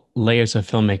all layers of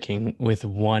filmmaking, with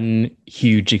one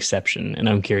huge exception. And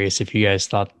I'm curious if you guys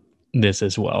thought this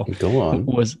as well. Go on.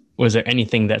 Was there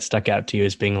anything that stuck out to you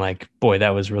as being like, boy, that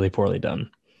was really poorly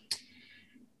done?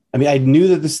 I mean, I knew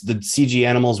that the CG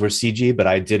animals were CG, but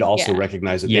I did also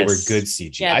recognize that they were good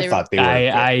CG. Yeah, I thought they were.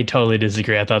 I totally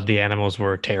disagree. I thought the animals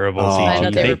were terrible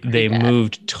CG. They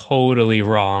moved totally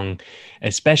wrong,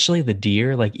 especially the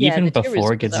deer. Like even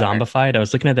before it gets zombified, I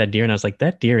was looking at that deer and I was like,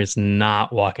 that deer is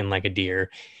not walking like a deer.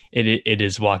 it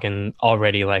is walking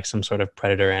already like some sort of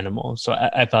predator animal. So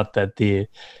I thought that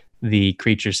the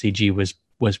creature CG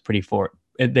was pretty for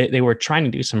it. They were trying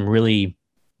to do some really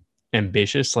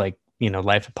ambitious, like,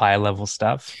 Life of Pi level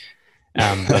stuff.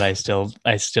 But I still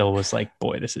was like,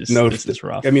 boy, this is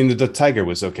rough. I mean, the tiger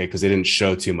was okay because they didn't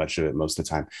show too much of it most of the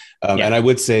time. And I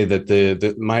would say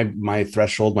that my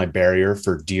threshold, my barrier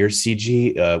for deer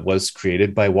CG was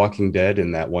created by Walking Dead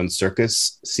in that one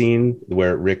circus scene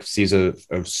where Rick sees a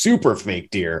super fake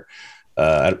deer.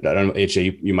 I don't know,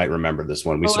 HA, you might remember this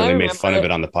one. We certainly made fun of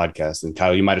it on the podcast. And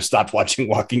Kyle, you might have stopped watching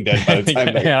Walking Dead by the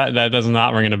time. That does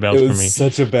not ring a bell for me.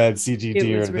 Such a bad CG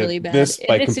deer. It was really bad. This,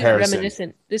 by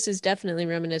comparison, this is definitely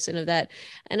reminiscent of that.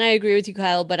 And I agree with you,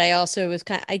 Kyle. But I also was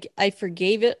I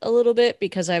forgave it a little bit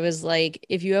because I was like,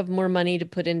 if you have more money to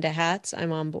put into hats,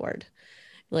 I'm on board.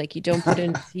 Like, you don't put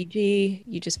in CG,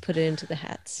 you just put it into the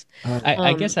hats.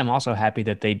 I guess I'm also happy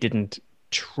that they didn't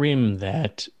trim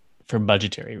that for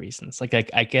budgetary reasons. Like,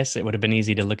 I guess it would have been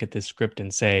easy to look at this script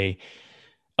and say,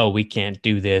 oh, we can't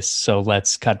do this, so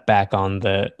let's cut back on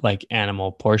the like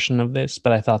animal portion of this.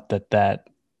 But I thought that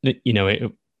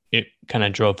it kind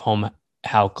of drove home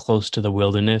how close to the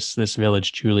wilderness this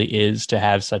village truly is, to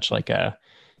have such like a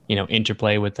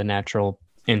interplay with the natural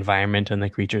environment and the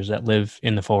creatures that live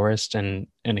in the forest and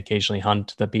occasionally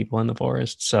hunt the people in the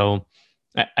forest. So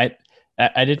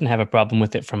I didn't have a problem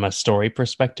with it from a story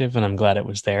perspective, and I'm glad it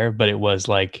was there, but it was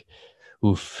like,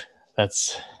 oof,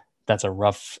 that's a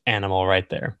rough animal right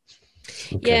there.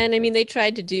 Okay. Yeah, and I mean, they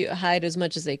tried to hide as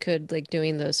much as they could, like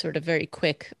doing the sort of very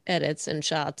quick edits and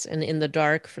shots and in the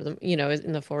dark for them,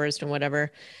 in the forest and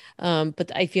whatever.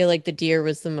 But I feel like the deer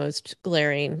was the most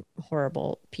glaring,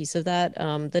 horrible piece of that.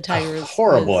 The tiger was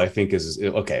horrible. I think is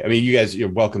okay. I mean, you guys, you're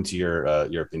welcome to your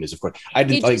opinions, of course. I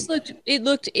didn't like.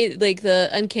 It like the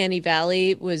uncanny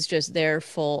valley was just there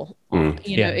full.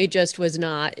 It just was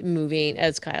not moving,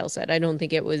 as Kyle said. I don't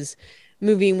think it was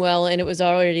moving well, and it was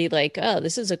already like, oh,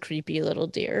 this is a creepy little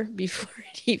deer before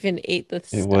it even ate the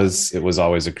stuff. It was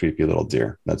always a creepy little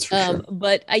deer, that's for sure.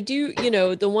 But I do,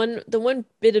 the one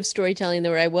bit of storytelling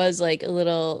where I was like a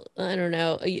little, I don't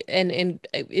know, and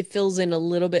it fills in a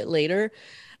little bit later,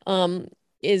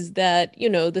 is that,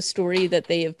 the story that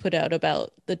they have put out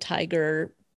about the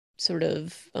tiger sort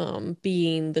of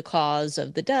being the cause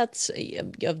of the deaths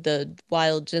of the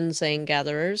wild ginseng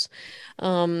gatherers.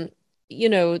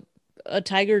 A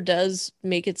tiger does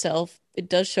it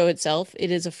does show itself. It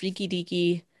is a freaky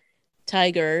deaky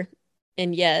tiger,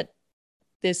 and yet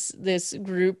this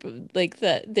group, like,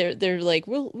 that they're like,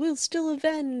 we'll still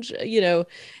avenge,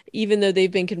 even though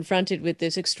they've been confronted with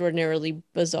this extraordinarily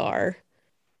bizarre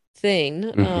thing.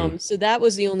 Mm-hmm. So that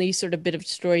was the only sort of bit of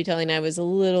storytelling I was a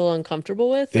little uncomfortable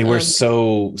with. They were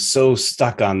so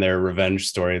stuck on their revenge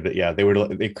story that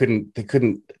they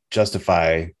couldn't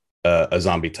justify a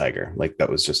zombie tiger. Like, that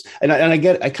was just, and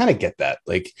I kind of get that.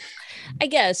 Like, I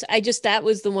guess that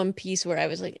was the one piece where I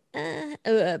was like,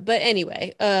 but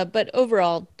anyway, but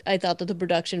overall, I thought that the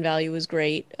production value was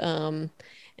great. And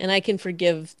I can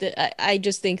forgive that. I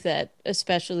just think that,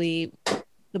 especially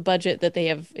the budget that they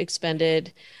have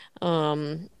expended.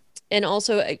 And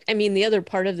also, I mean, the other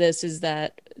part of this is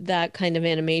that kind of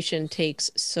animation takes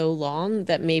so long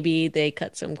that maybe they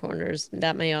cut some corners.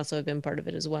 That may also have been part of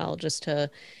it as well, just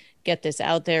to get this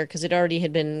out there, because it already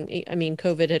had been, I mean,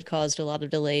 COVID had caused a lot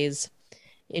of delays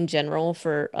in general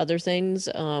for other things.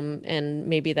 And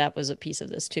maybe that was a piece of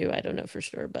this too. I don't know for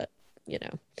sure, but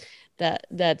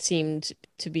that seemed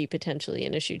to be potentially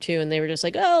an issue too. And they were just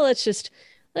like, oh, let's just,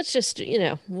 we'll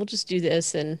just do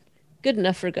this, and good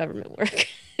enough for government work.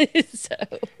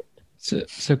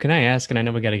 So can I ask, and I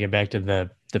know we got to get back to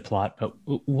the plot, but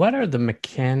what are the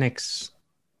mechanics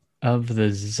of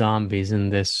the zombies in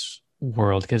this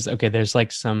world? Because, okay, there's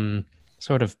like some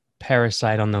sort of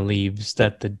parasite on the leaves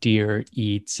that the deer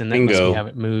eats, and that must be how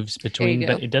it moves between,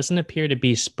 but it doesn't appear to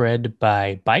be spread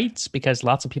by bites, because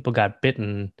lots of people got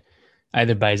bitten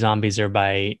either by zombies or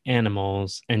by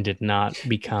animals and did not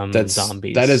become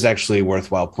zombies. That is actually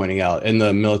worthwhile pointing out. In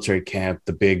the military camp,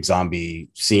 the big zombie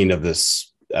scene of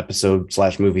this episode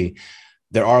 / movie,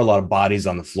 there are a lot of bodies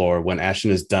on the floor when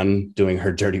Ashton is done doing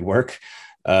her dirty work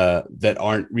that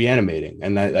aren't reanimating.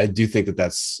 And I do think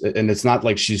that's, and it's not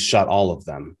like she's shot all of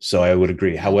them. So I would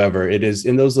agree. However, it is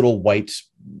in those little white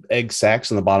egg sacs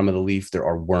on the bottom of the leaf, there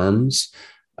are worms.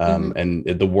 And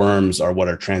the worms are what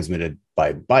are transmitted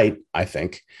by bite, I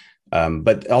think.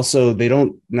 But also they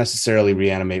don't necessarily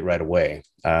reanimate right away.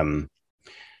 And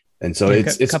so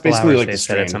it's basically like the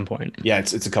strain at some point. Yeah,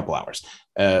 it's a couple hours.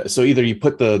 So either you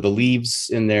put the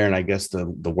leaves in there, and I guess the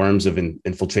worms have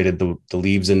infiltrated the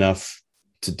leaves enough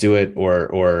to do it,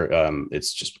 or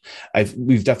it's just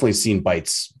we've definitely seen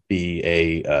bites be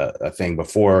a thing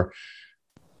before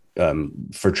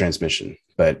for transmission,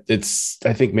 but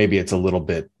I think maybe it's a little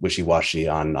bit wishy-washy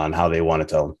on how they want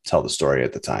to tell the story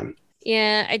at the time.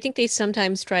 Yeah, I think they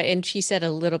sometimes try, and she said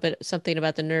a little bit something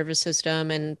about the nervous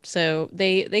system, and so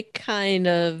they kind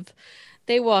of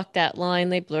they walk that line,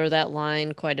 they blur that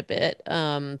line quite a bit.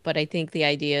 But I think the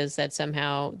idea is that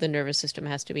somehow the nervous system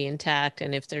has to be intact,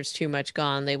 and if there's too much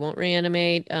gone, they won't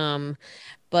reanimate.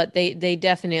 But they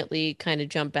definitely kind of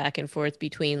jump back and forth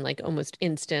between like almost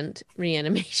instant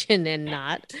reanimation and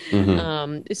not.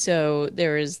 So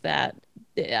there is that.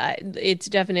 It's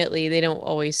definitely they don't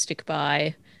always stick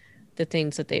by the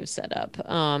things that they've set up.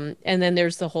 And then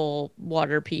there's the whole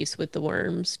water piece with the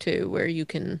worms too, where you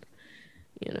can,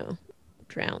 you know,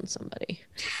 drown somebody.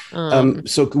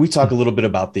 So can we talk a little bit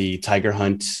about the tiger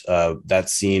hunt? That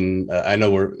scene. I know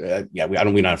we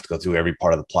don't have to go through every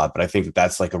part of the plot, but I think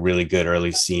that's like a really good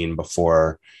early scene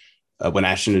before when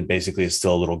Ashton basically is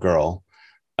still a little girl.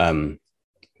 I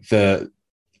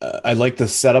like the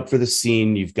setup for the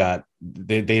scene. You've got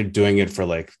they're doing it for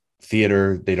like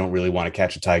theater. They don't really want to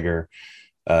catch a tiger.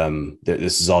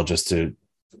 This is all just to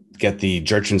get the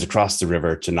Jurchens across the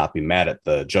river to not be mad at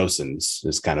the Josens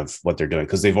is kind of what they're doing,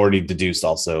 because they've already deduced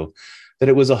also that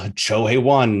it was a Cho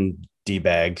Hae-won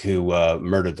D-bag who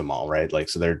murdered them all, right? Like,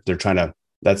 so they're trying to,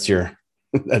 that's your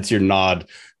nod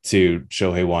to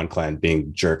Cho Hae-won clan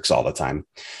being jerks all the time.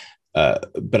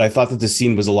 But I thought that the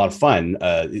scene was a lot of fun.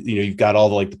 You've got all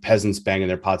the peasants banging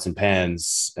their pots and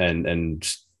pans and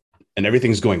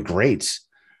everything's going great.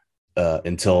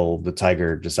 Until the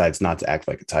tiger decides not to act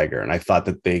like a tiger. And I thought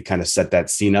that they kind of set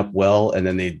that scene up well. And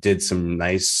then they did some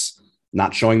nice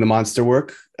not showing the monster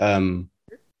work. And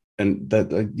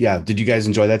that, did you guys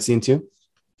enjoy that scene too?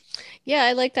 Yeah,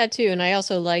 I like that too. And I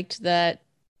also liked that,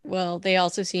 well, they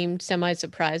also seemed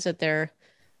semi-surprised that there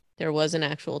was an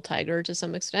actual tiger to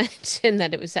some extent and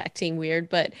that it was acting weird.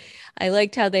 But I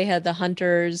liked how they had the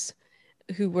hunters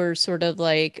who were sort of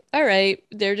like, all right,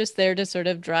 they're just there to sort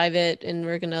of drive it and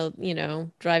we're gonna,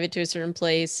 drive it to a certain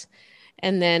place.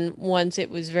 And then once it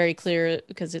was very clear,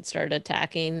 because it started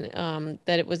attacking,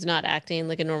 that it was not acting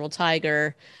like a normal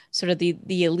tiger, sort of the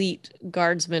elite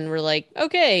guardsmen were like,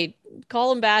 okay,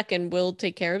 call him back and we'll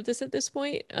take care of this at this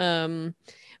point.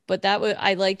 But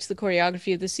I liked the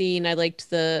choreography of the scene. I liked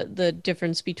the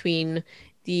difference between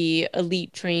the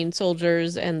elite trained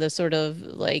soldiers and the sort of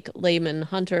like layman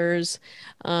hunters.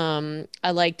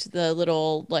 I liked the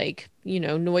little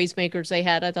noisemakers they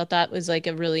had. I thought that was like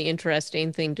a really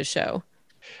interesting thing to show.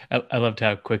 I loved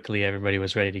how quickly everybody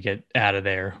was ready to get out of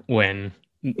there when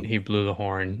he blew the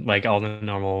horn. Like all the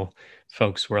normal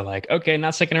folks were like, okay,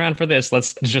 not sticking around for this.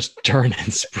 Let's just turn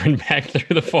and sprint back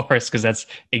through the forest, because that's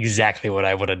exactly what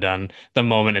I would have done the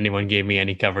moment anyone gave me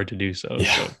any cover to do so.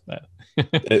 Yeah.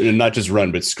 And not just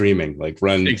run, but screaming,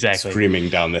 run exactly. Screaming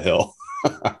down the hill.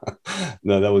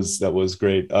 No, that was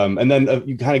great. And then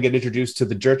you kind of get introduced to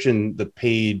the Jurchen, the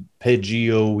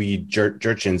Peijioi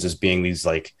Jurchens as being these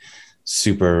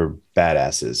super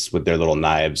badasses with their little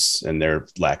knives and their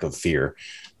lack of fear.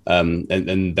 And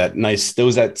there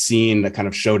was that scene, that kind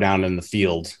of showdown in the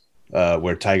field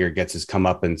where Tiger gets his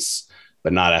comeuppance,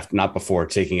 but not before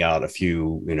taking out a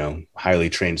few, highly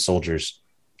trained soldiers.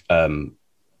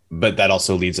 But that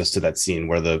also leads us to that scene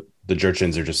where the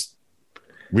Jurchens are just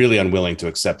really unwilling to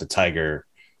accept a tiger.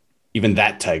 Even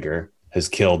that tiger has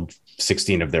killed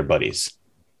 16 of their buddies.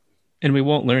 And we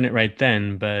won't learn it right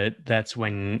then, but that's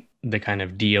when the kind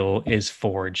of deal is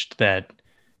forged that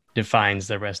defines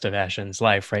the rest of Ashen's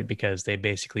life, right? Because they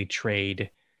basically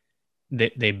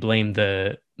they blame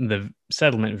the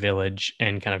settlement village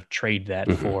and kind of trade that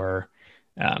for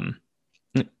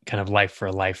kind of life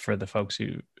for the folks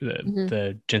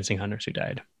the ginseng hunters who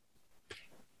died.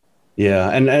 Yeah,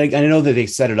 and I know that they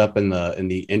set it up in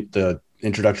the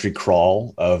introductory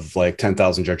crawl of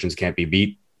 10,000 Jurchens can't be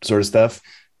beat sort of stuff,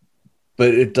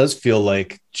 but it does feel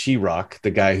like Chi-Rock,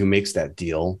 the guy who makes that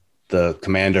deal, the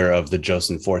commander of the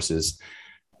Joseon forces,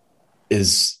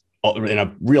 is in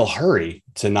a real hurry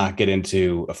to not get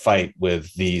into a fight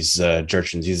with these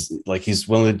Jurchens. He's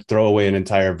willing to throw away an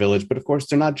entire village, but of course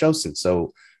they're not Joseon.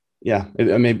 So yeah,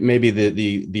 maybe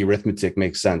the arithmetic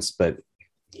makes sense, but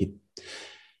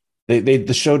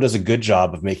the show does a good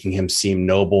job of making him seem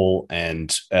noble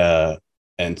and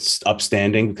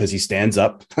upstanding, because he stands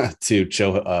up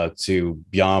to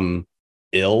Byam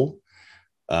Il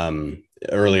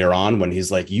earlier on when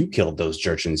he's like, "You killed those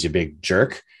Jurchens, you big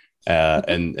jerk."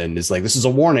 And is like, this is a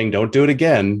warning, don't do it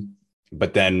again.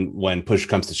 But then when push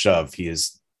comes to shove, he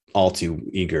is all too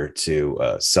eager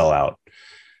to sell out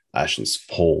Ashen's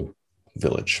whole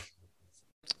village.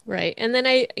 Right. And then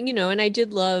I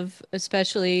did love,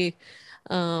 especially,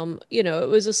 it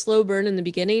was a slow burn in the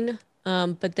beginning.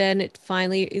 But then it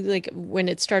finally, like when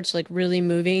it starts like really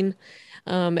moving,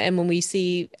 and when we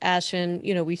see Ashen,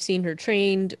 we've seen her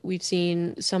trained, we've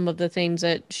seen some of the things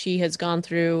that she has gone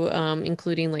through,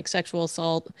 including like sexual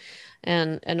assault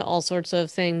and all sorts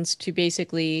of things to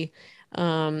basically,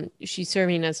 she's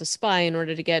serving as a spy in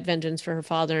order to get vengeance for her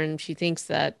father, and she thinks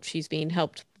that she's being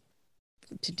helped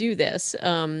to do this.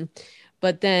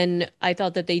 But then I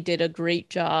thought that they did a great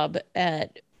job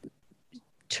at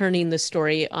turning the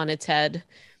story on its head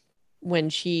when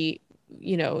she,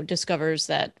 discovers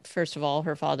that, first of all,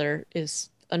 her father is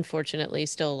unfortunately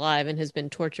still alive and has been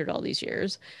tortured all these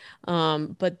years.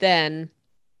 But then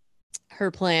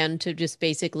her plan to just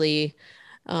basically,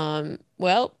 the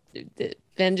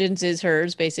vengeance is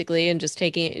hers basically, and just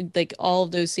taking like all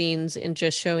of those scenes and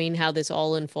just showing how this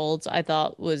all unfolds, I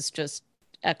thought was just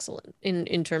excellent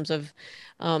in terms of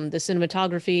the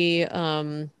cinematography,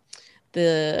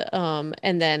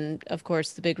 and then of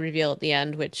course the big reveal at the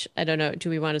end, which I don't know, do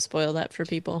we want to spoil that for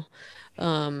people?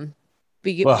 um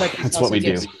Well, but this that's what also we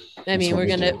gives, do. I That's mean, what we're we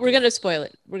gonna do. we're gonna spoil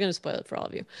it, for all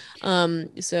of you.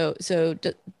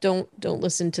 Don't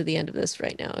listen to the end of this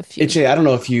right now if you. HA, I don't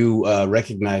know if you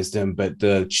recognized him, but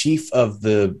the chief of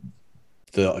the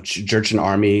Jurchen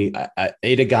army,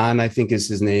 Adagon, I think is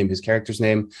his name, his character's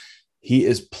name. He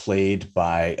is played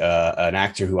by an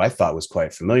actor who I thought was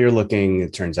quite familiar looking.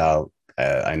 It turns out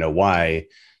I know why.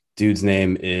 Dude's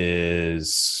name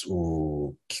is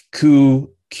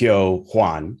Ku Kyo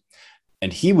Hwan,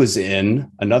 and he was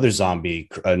in another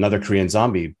Korean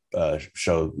zombie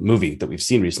show movie that we've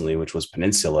seen recently, which was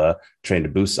Peninsula: Train to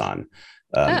Busan.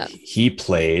 Oh. He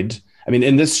played. I mean,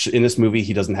 in this movie,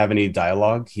 he doesn't have any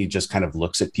dialogue. He just kind of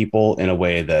looks at people in a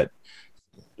way that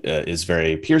is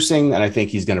very piercing, and I think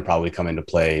he's going to probably come into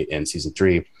play in season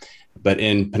 3. But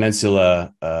in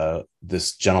Peninsula,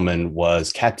 this gentleman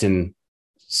was Captain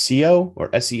SEO or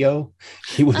SEO.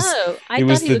 He was Oh, I he thought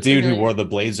was he the looked dude who familiar. wore the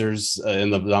blazers in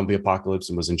the zombie apocalypse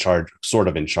and was sort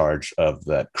of in charge of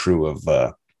that crew of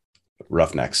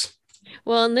roughnecks.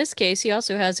 Well, in this case, he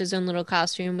also has his own little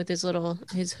costume with his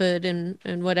hood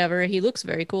and whatever. He looks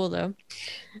very cool though.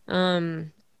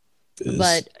 Um, It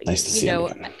but is nice to see him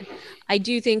again. I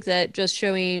do think that just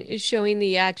showing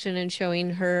the action and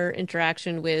showing her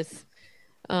interaction with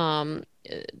um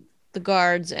the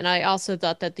guards, and I also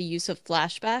thought that the use of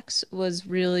flashbacks was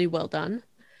really well done.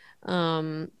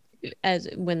 Um, as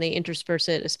when they intersperse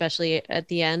it, especially at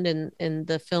the end, and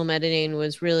the film editing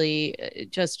was really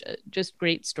just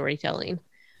great storytelling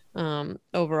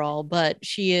overall. But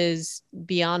she is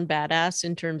beyond badass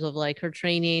in terms of like her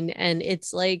training, and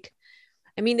it's like,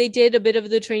 I mean, they did a bit of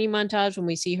the training montage when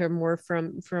we see her more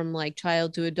from like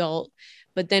child to adult,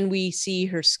 but then we see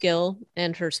her skill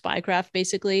and her spycraft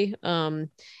basically,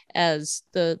 as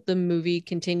the movie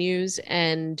continues,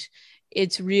 and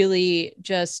it's really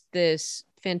just this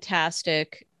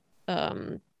fantastic,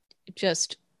 um,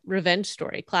 just revenge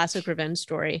story, classic revenge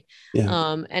story,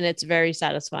 Yeah. and it's very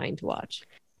satisfying to watch.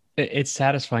 It's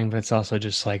satisfying, but it's also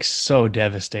just like so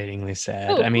devastatingly Oh,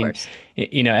 sad. I of mean, course.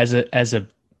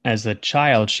 as a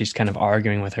child, she's kind of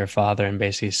arguing with her father and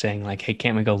basically saying like, "Hey,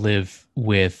 can't we go live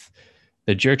with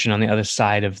the Jurchen on the other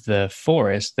side of the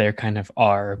forest? They're kind of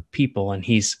our people." And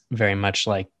he's very much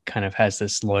like kind of has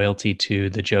this loyalty to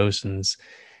the Josens.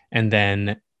 And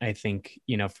then I think,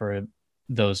 for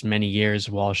those many years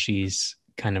while she's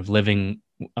kind of living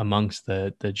amongst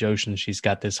the Josens, she's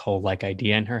got this whole like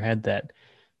idea in her head that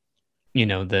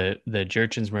the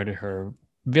Jurchens murdered her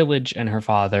village and her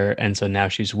father, and so now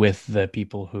she's with the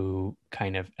people who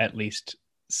kind of at least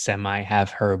semi have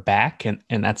her back, and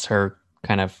that's her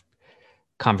kind of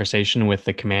conversation with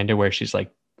the commander where she's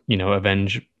like,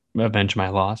 avenge my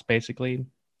loss basically.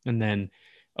 And then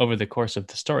over the course of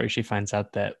the story she finds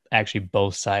out that actually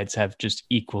both sides have just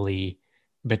equally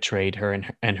betrayed her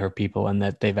and her people, and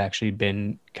that they've actually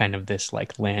been kind of this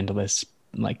like landless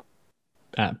like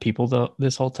people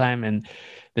this whole time. And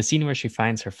the scene where she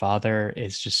finds her father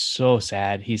is just so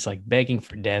sad. He's like begging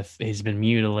for death. He's been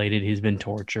mutilated. He's been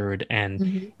tortured. And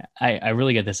Mhm. I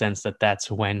really get the sense that that's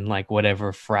when like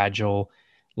whatever fragile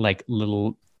like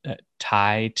little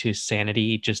tie to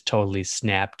sanity just totally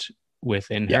snapped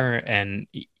within Yeah. her. And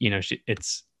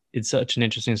it's such an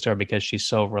interesting story because she's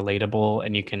so relatable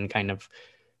and you can kind of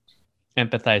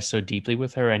empathize so deeply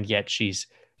with her, and yet she's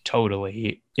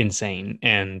totally insane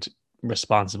and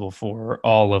responsible for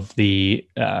all of the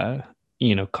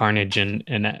carnage and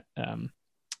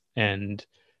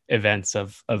events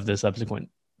of the subsequent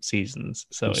seasons.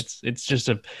 So it's just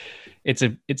it's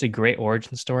a great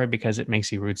origin story because it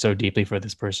makes you root so deeply for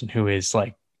this person who is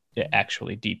like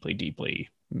actually deeply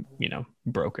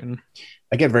broken.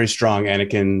 I get very strong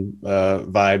Anakin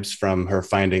vibes from her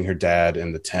finding her dad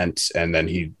in the tent, and then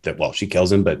she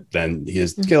kills him, but then he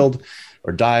is killed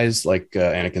or dies like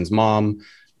Anakin's mom,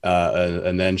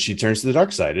 and then she turns to the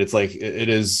dark side. It's like it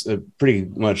is pretty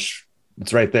much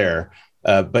it's right there,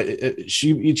 but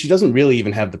she doesn't really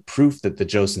even have the proof that the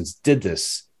Josens did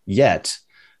this yet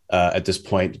at this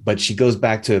point. But she goes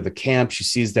back to the camp. She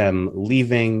sees them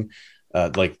leaving.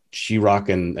 Like She-Ra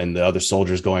and the other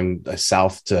soldiers going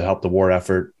south to help the war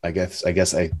effort, I guess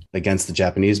against the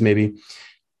Japanese maybe.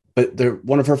 But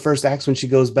one of her first acts when she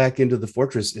goes back into the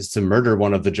fortress is to murder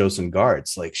one of the Joseon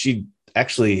guards. Like she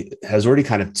actually has already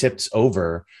kind of tipped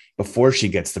over before she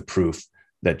gets the proof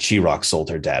that She-Ra sold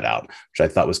her dad out, which I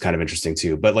thought was kind of interesting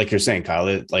too. But like you're saying,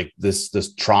 Kyle, like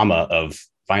this trauma of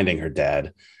finding her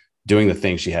dad, doing the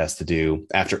thing she has to do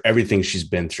after everything she's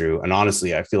been through. And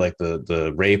honestly, I feel like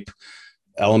the rape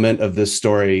element of this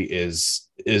story is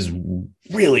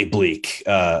really bleak,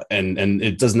 and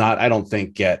it does not, I don't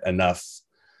think, get enough.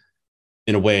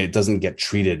 In a way, it doesn't get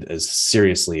treated as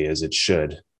seriously as it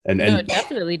should. And no, it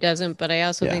definitely doesn't. But I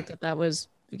also think that was,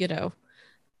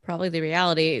 probably the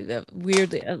reality.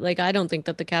 Weirdly, like I don't think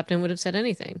that the captain would have said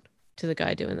anything to the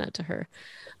guy doing that to her.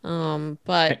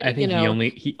 But I think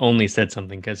he only said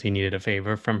something because he needed a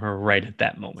favor from her right at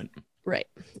that moment. Right.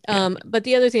 But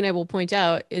the other thing I will point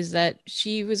out is that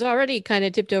she was already kind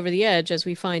of tipped over the edge, as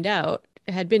we find out,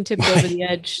 had been tipped over the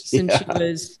edge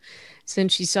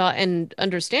since she saw, and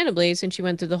understandably, since she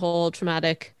went through the whole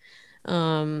traumatic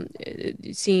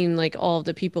seeing like all of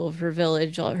the people of her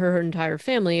village, her entire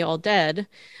family, all dead.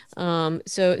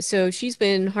 So she's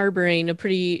been harboring a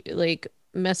pretty like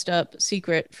messed up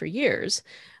secret for years.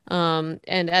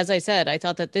 And as I said, I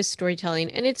thought that this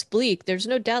storytelling, and it's bleak, there's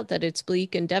no doubt that it's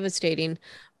bleak and devastating,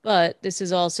 but this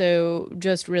is also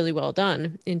just really well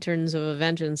done in terms of a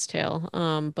vengeance tale.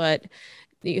 But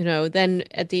then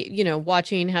at the,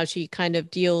 watching how she kind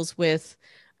of deals with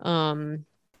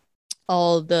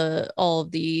all of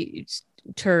the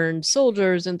turned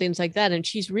soldiers and things like that, and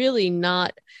she's really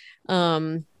not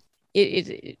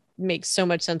it makes so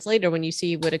much sense later when you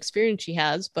see what experience she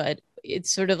has, but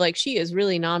it's sort of like she is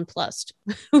really nonplussed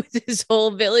with this whole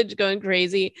village going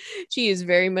crazy. She is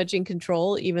very much in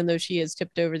control, even though she is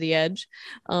tipped over the edge.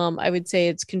 I would say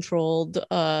it's controlled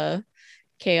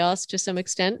chaos to some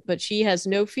extent, but she has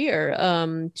no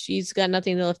fear. She's got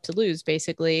nothing left to lose,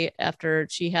 basically, after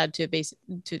she had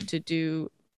to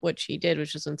do what she did,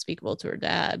 which was unspeakable to her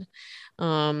dad.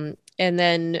 And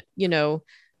then,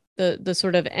 the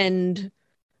sort of end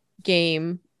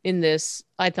game in this,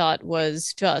 I thought,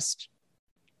 was just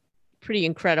pretty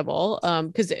incredible,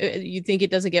 because you think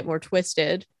it doesn't get more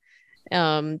twisted,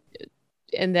 and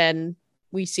then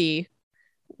we see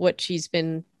what she's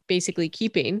been basically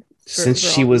keeping since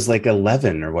she was like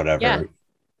 11 or whatever. Yeah.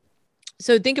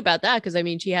 So think about that, because I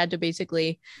mean, she had to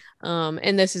basically,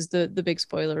 and this is the big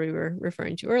spoiler we were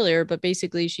referring to earlier, but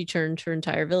basically she turned her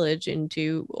entire village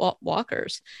into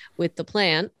walkers with the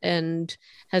plant, and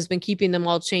has been keeping them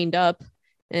all chained up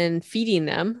and feeding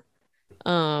them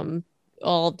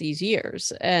all of these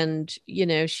years. And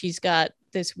she's got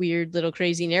this weird little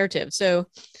crazy narrative. So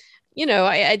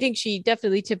I think she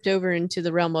definitely tipped over into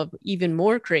the realm of even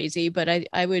more crazy, but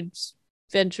I would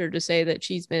venture to say that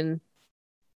she's been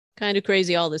kind of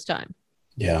crazy all this time.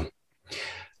 Yeah.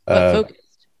 But focused.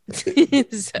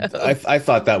 So. I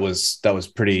thought that was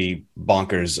pretty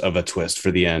bonkers of a twist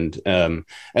for the end. And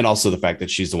also the fact that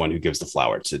she's the one who gives the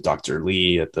flower to Dr.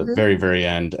 Lee at the very, very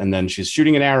end. And then she's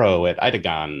shooting an arrow at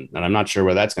Idagon. And I'm not sure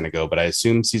where that's going to go, but I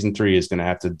assume season 3 is going to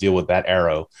have to deal with that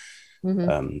arrow.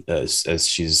 As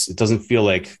it doesn't feel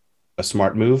like a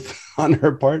smart move on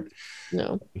her part.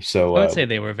 No. So I would say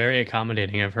they were very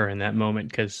accommodating of her in that moment,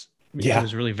 because it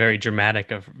was really very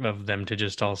dramatic of them to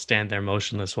just all stand there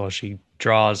motionless while she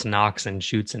draws, knocks, and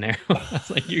shoots an arrow. I was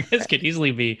like, you guys could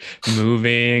easily be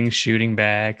moving, shooting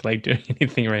back, like doing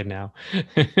anything right now.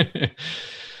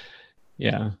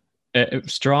 Yeah.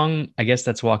 Strong, I guess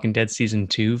that's Walking Dead season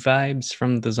 2 vibes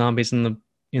from the zombies in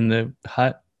the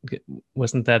hut.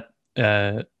 Wasn't that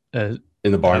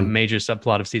in the barn? A major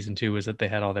subplot of season 2 was that they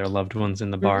had all their loved ones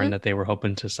in the barn that they were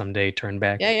hoping to someday turn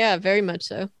back. Yeah, very much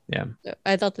so. Yeah,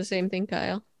 I thought the same thing,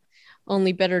 Kyle.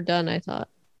 Only better done, I thought.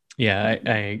 Yeah,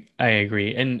 I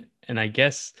agree, and I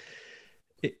guess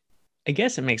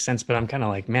it makes sense, but I'm kind of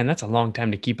like, man, that's a long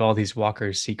time to keep all these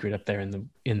walkers secret up there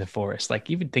in the forest. Like,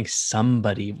 you would think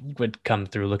somebody would come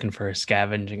through looking for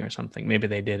scavenging or something. Maybe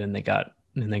they did, and they got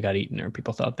eaten, or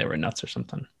people thought they were nuts or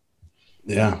something.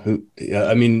 Yeah.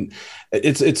 I mean,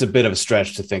 it's a bit of a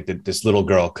stretch to think that this little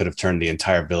girl could have turned the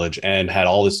entire village and had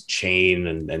all this chain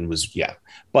and was, yeah.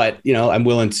 But I'm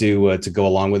willing to go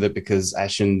along with it because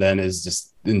Ashen then is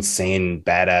just insane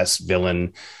badass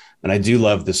villain, and I do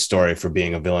love this story for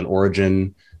being a villain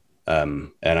origin.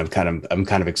 And I'm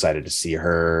kind of excited to see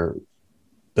her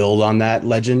build on that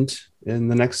legend in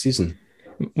the next season.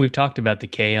 We've talked about the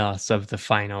chaos of the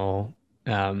final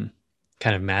kind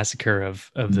of massacre of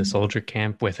the soldier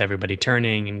camp with everybody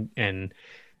turning and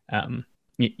kind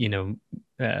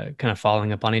of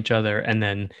falling upon each other, and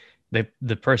then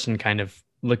the person kind of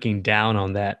looking down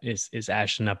on that is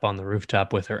Ashen up on the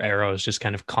rooftop with her arrows, just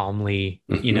kind of calmly,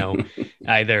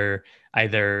 either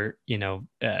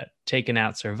taking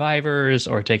out survivors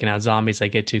or taking out zombies that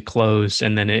get too close,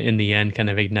 and then in the end kind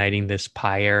of igniting this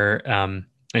pyre.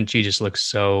 And she just looks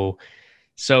so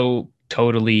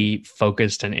totally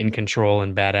focused and in control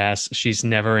and badass. She's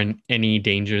never in any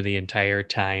danger the entire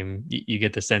time. You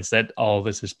get the sense that all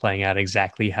this is playing out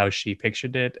exactly how she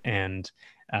pictured it, and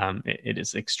it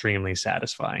is extremely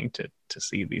satisfying to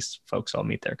see these folks all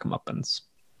meet their comeuppance.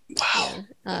 Wow.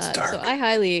 So I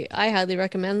highly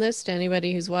recommend this to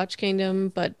anybody who's watched Kingdom,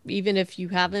 but even if you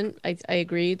haven't, I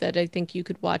agree that I think you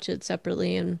could watch it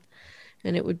separately and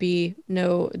there would be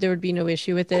no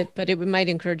issue with it, but might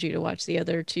encourage you to watch the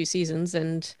other 2 seasons.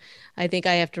 And I think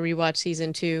I have to rewatch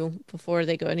season 2 before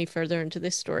they go any further into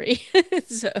this story.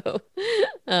 So,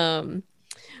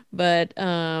 but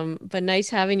nice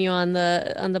having you on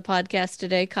the podcast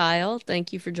today, Kyle.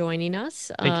 Thank you for joining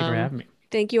us. Thank you for having me.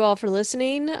 Thank you all for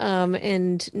listening.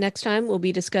 And next time we'll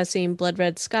be discussing Blood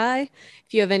Red Sky.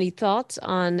 If you have any thoughts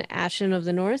on Ashen of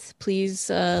the North, please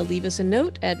leave us a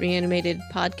note at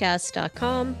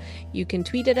reanimatedpodcast.com. You can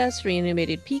tweet at us,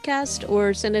 reanimatedpcast,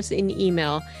 or send us an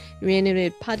email,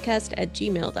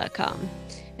 reanimatedpodcast@gmail.com.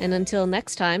 And until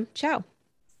next time, ciao.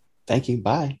 Thank you.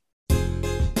 Bye.